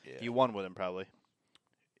 Yeah. Yeah. You won with him probably.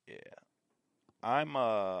 Yeah. I'm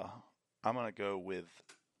gonna go with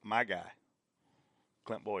my guy,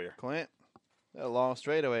 Clint Boyer. Clint. Long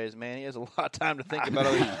straightaways, man. He has a lot of time to think about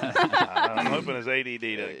other. I'm hoping his ADD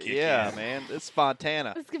doesn't kick in. Yeah, man. It's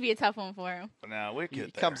Fontana. This could be a tough one for him. No, we He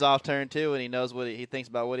get there. comes off turn 2 and he knows what he thinks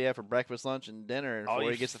about what he had for breakfast, lunch, and dinner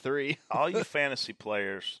before he gets to 3. All you fantasy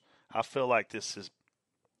players, I feel like this is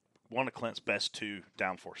one of Clint's best 2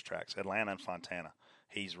 downforce tracks, Atlanta and Fontana.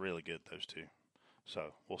 He's really good, those 2.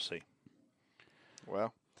 So we'll see.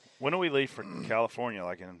 Well, when do we leave for California?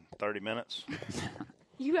 Like in 30 minutes?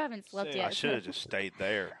 You haven't slept yet. I should have just stayed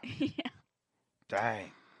there. Yeah.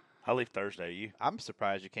 Dang. I leave Thursday. You? I'm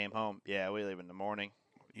surprised you came home. Yeah, we leave in the morning.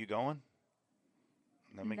 You going?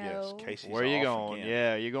 Let me guess. Casey's Where are you off going? again.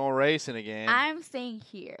 Yeah, you're going racing again. I'm staying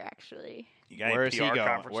here, actually. You got any Where's PR he going?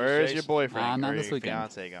 conferences, Where's your Jason? boyfriend not or this your weekend.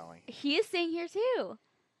 fiance going? He is staying here, too.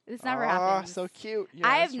 This never Oh, happens. so cute. Yeah,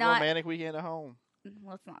 I have it's a not- romantic weekend at home.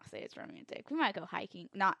 Let's not say it's romantic. We might go hiking.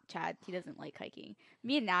 Not Chad. He doesn't like hiking.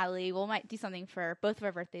 Me and Natalie, we might do something for both of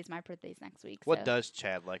our birthdays. My birthday's next week. What so. does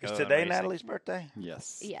Chad like? Is other than today racing? Natalie's birthday?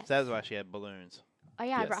 Yes. Yes. So that's why she had balloons. Oh,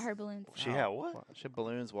 yeah, I Yes. brought her balloons. She had what? She had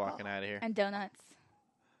balloons walking out of here. And donuts.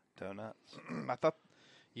 Donuts. I thought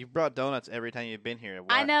you brought donuts every time you've been here.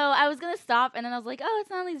 I Why? know. I was going to stop, and then I was like, oh, it's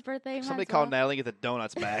Natalie's birthday. Might Somebody as called well. Natalie and get the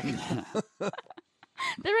donuts back.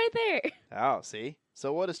 They're right there. Oh, see?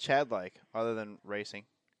 So what is Chad like other than racing?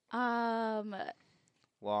 Um,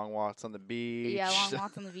 Long walks on the beach. Yeah, long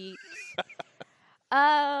walks on the beach.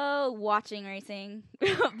 Watching racing.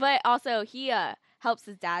 But also, he helps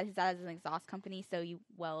his dad. His dad has an exhaust company, so he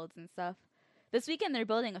welds and stuff. This weekend, they're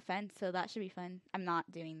building a fence, so that should be fun. I'm not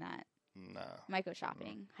doing that. No. Might go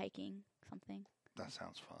shopping, hiking, something. That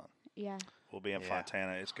sounds fun. Yeah. We'll be in Yeah.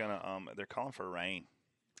 Fontana. It's gonna they're calling for rain.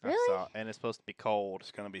 Really? And it's supposed to be cold.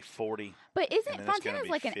 It's gonna be 40. But And isn't then it's gonna Fontana's be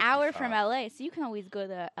like an hour 55. from LA, so you can always go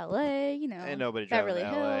to LA, you know. Ain't nobody driving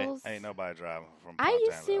Beverly to LA. Hills. Ain't nobody driving from I Fontana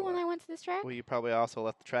used to to when LA. I went to this track. Well, you probably also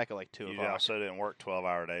left the track at like 2 You o'clock. also didn't work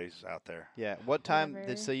 12-hour days out there. Yeah. What time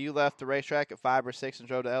Whatever. so you left the racetrack at 5 or 6 and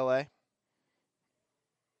drove to LA?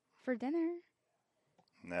 For dinner.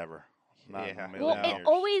 Never. Not in Yeah. a million Well, years.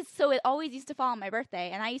 it always used to fall on my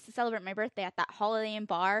birthday, and I used to celebrate my birthday at that Holiday Inn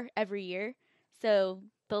bar every year. So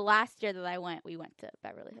the last year that I went, we went to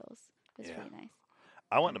Beverly Hills. It was Yeah. pretty nice.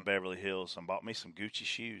 I went to Beverly Hills and bought me some Gucci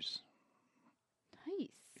shoes. Nice.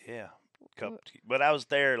 Yeah. But I was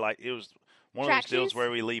there like it was one Track of those deals shoes?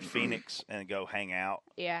 where we leave Phoenix and go hang out.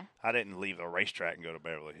 Yeah. I didn't leave the racetrack and go to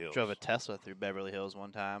Beverly Hills. Drove a Tesla through Beverly Hills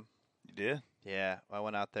one time. You did? Yeah. I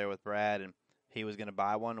went out there with Brad and he was going to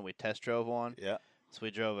buy one and we test drove one. Yeah. So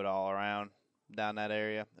we drove it all around down that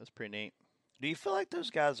area. It was pretty neat. Do you feel like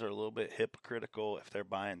those guys are a little bit hypocritical if they're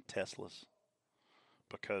buying Teslas?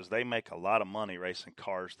 Because they make a lot of money racing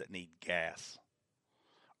cars that need gas.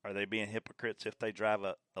 Are they being hypocrites if they drive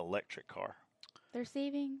a electric car? They're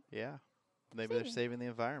saving, Yeah. Maybe they're saving the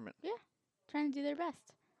environment. trying to do their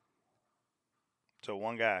best. So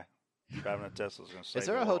one guy driving a Tesla is going to save Is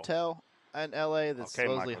there the a world. hotel in LA that's Okay,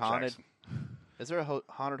 supposedly Michael haunted? Jackson. Is there a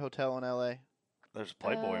haunted hotel in LA? There's a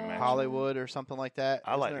Playboy Mansion. Hollywood or something like that?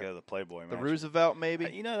 I like Isn't to there- go to the Playboy The Mansion. Roosevelt, maybe?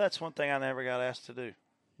 You know, that's one thing I never got asked to do.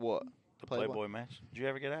 What? The Playboy Mansion. Did you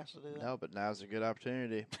ever get asked to do that? No, but now's a good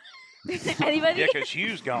opportunity. Anybody? Yeah, because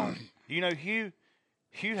Hugh's gone. You know, Hugh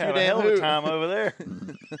had a damn hell of who. a time over there.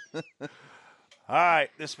 All right,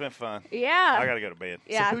 this has been fun. Yeah. I got to go to bed.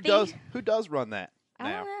 Yeah. So who does run that I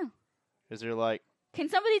now? don't know. Is there like, Can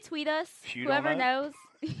somebody tweet us? Hugh don't Whoever know?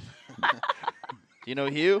 knows. you know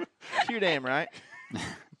Hugh? Hugh damn right.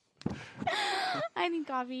 I need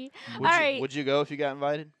coffee. Would All you, right. Would you go if you got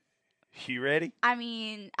invited? You ready? I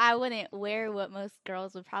mean, I wouldn't wear what most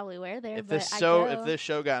girls would probably wear there. If but this I'd show go. if this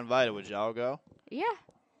show got invited, would y'all go? Yeah.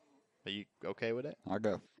 Are you okay with it? I'll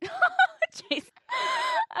go. Jeez.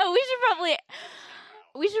 Oh,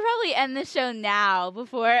 we should probably end the show now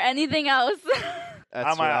before anything else. That's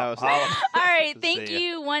I'm what I out. was thinking. All right, thank See ya.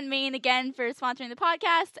 you, One Main, again for sponsoring the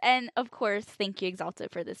podcast, and of course, thank you, Exalta,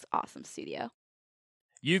 for this awesome studio.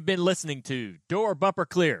 You've been listening to Door Bumper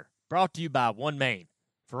Clear, brought to you by One Main.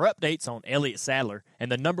 For updates on Elliott Sadler and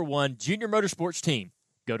the #1 junior motorsports team,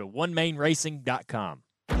 go to onemainracing.com.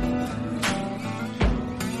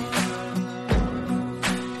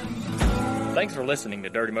 Thanks for listening to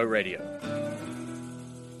Dirty Mo Radio.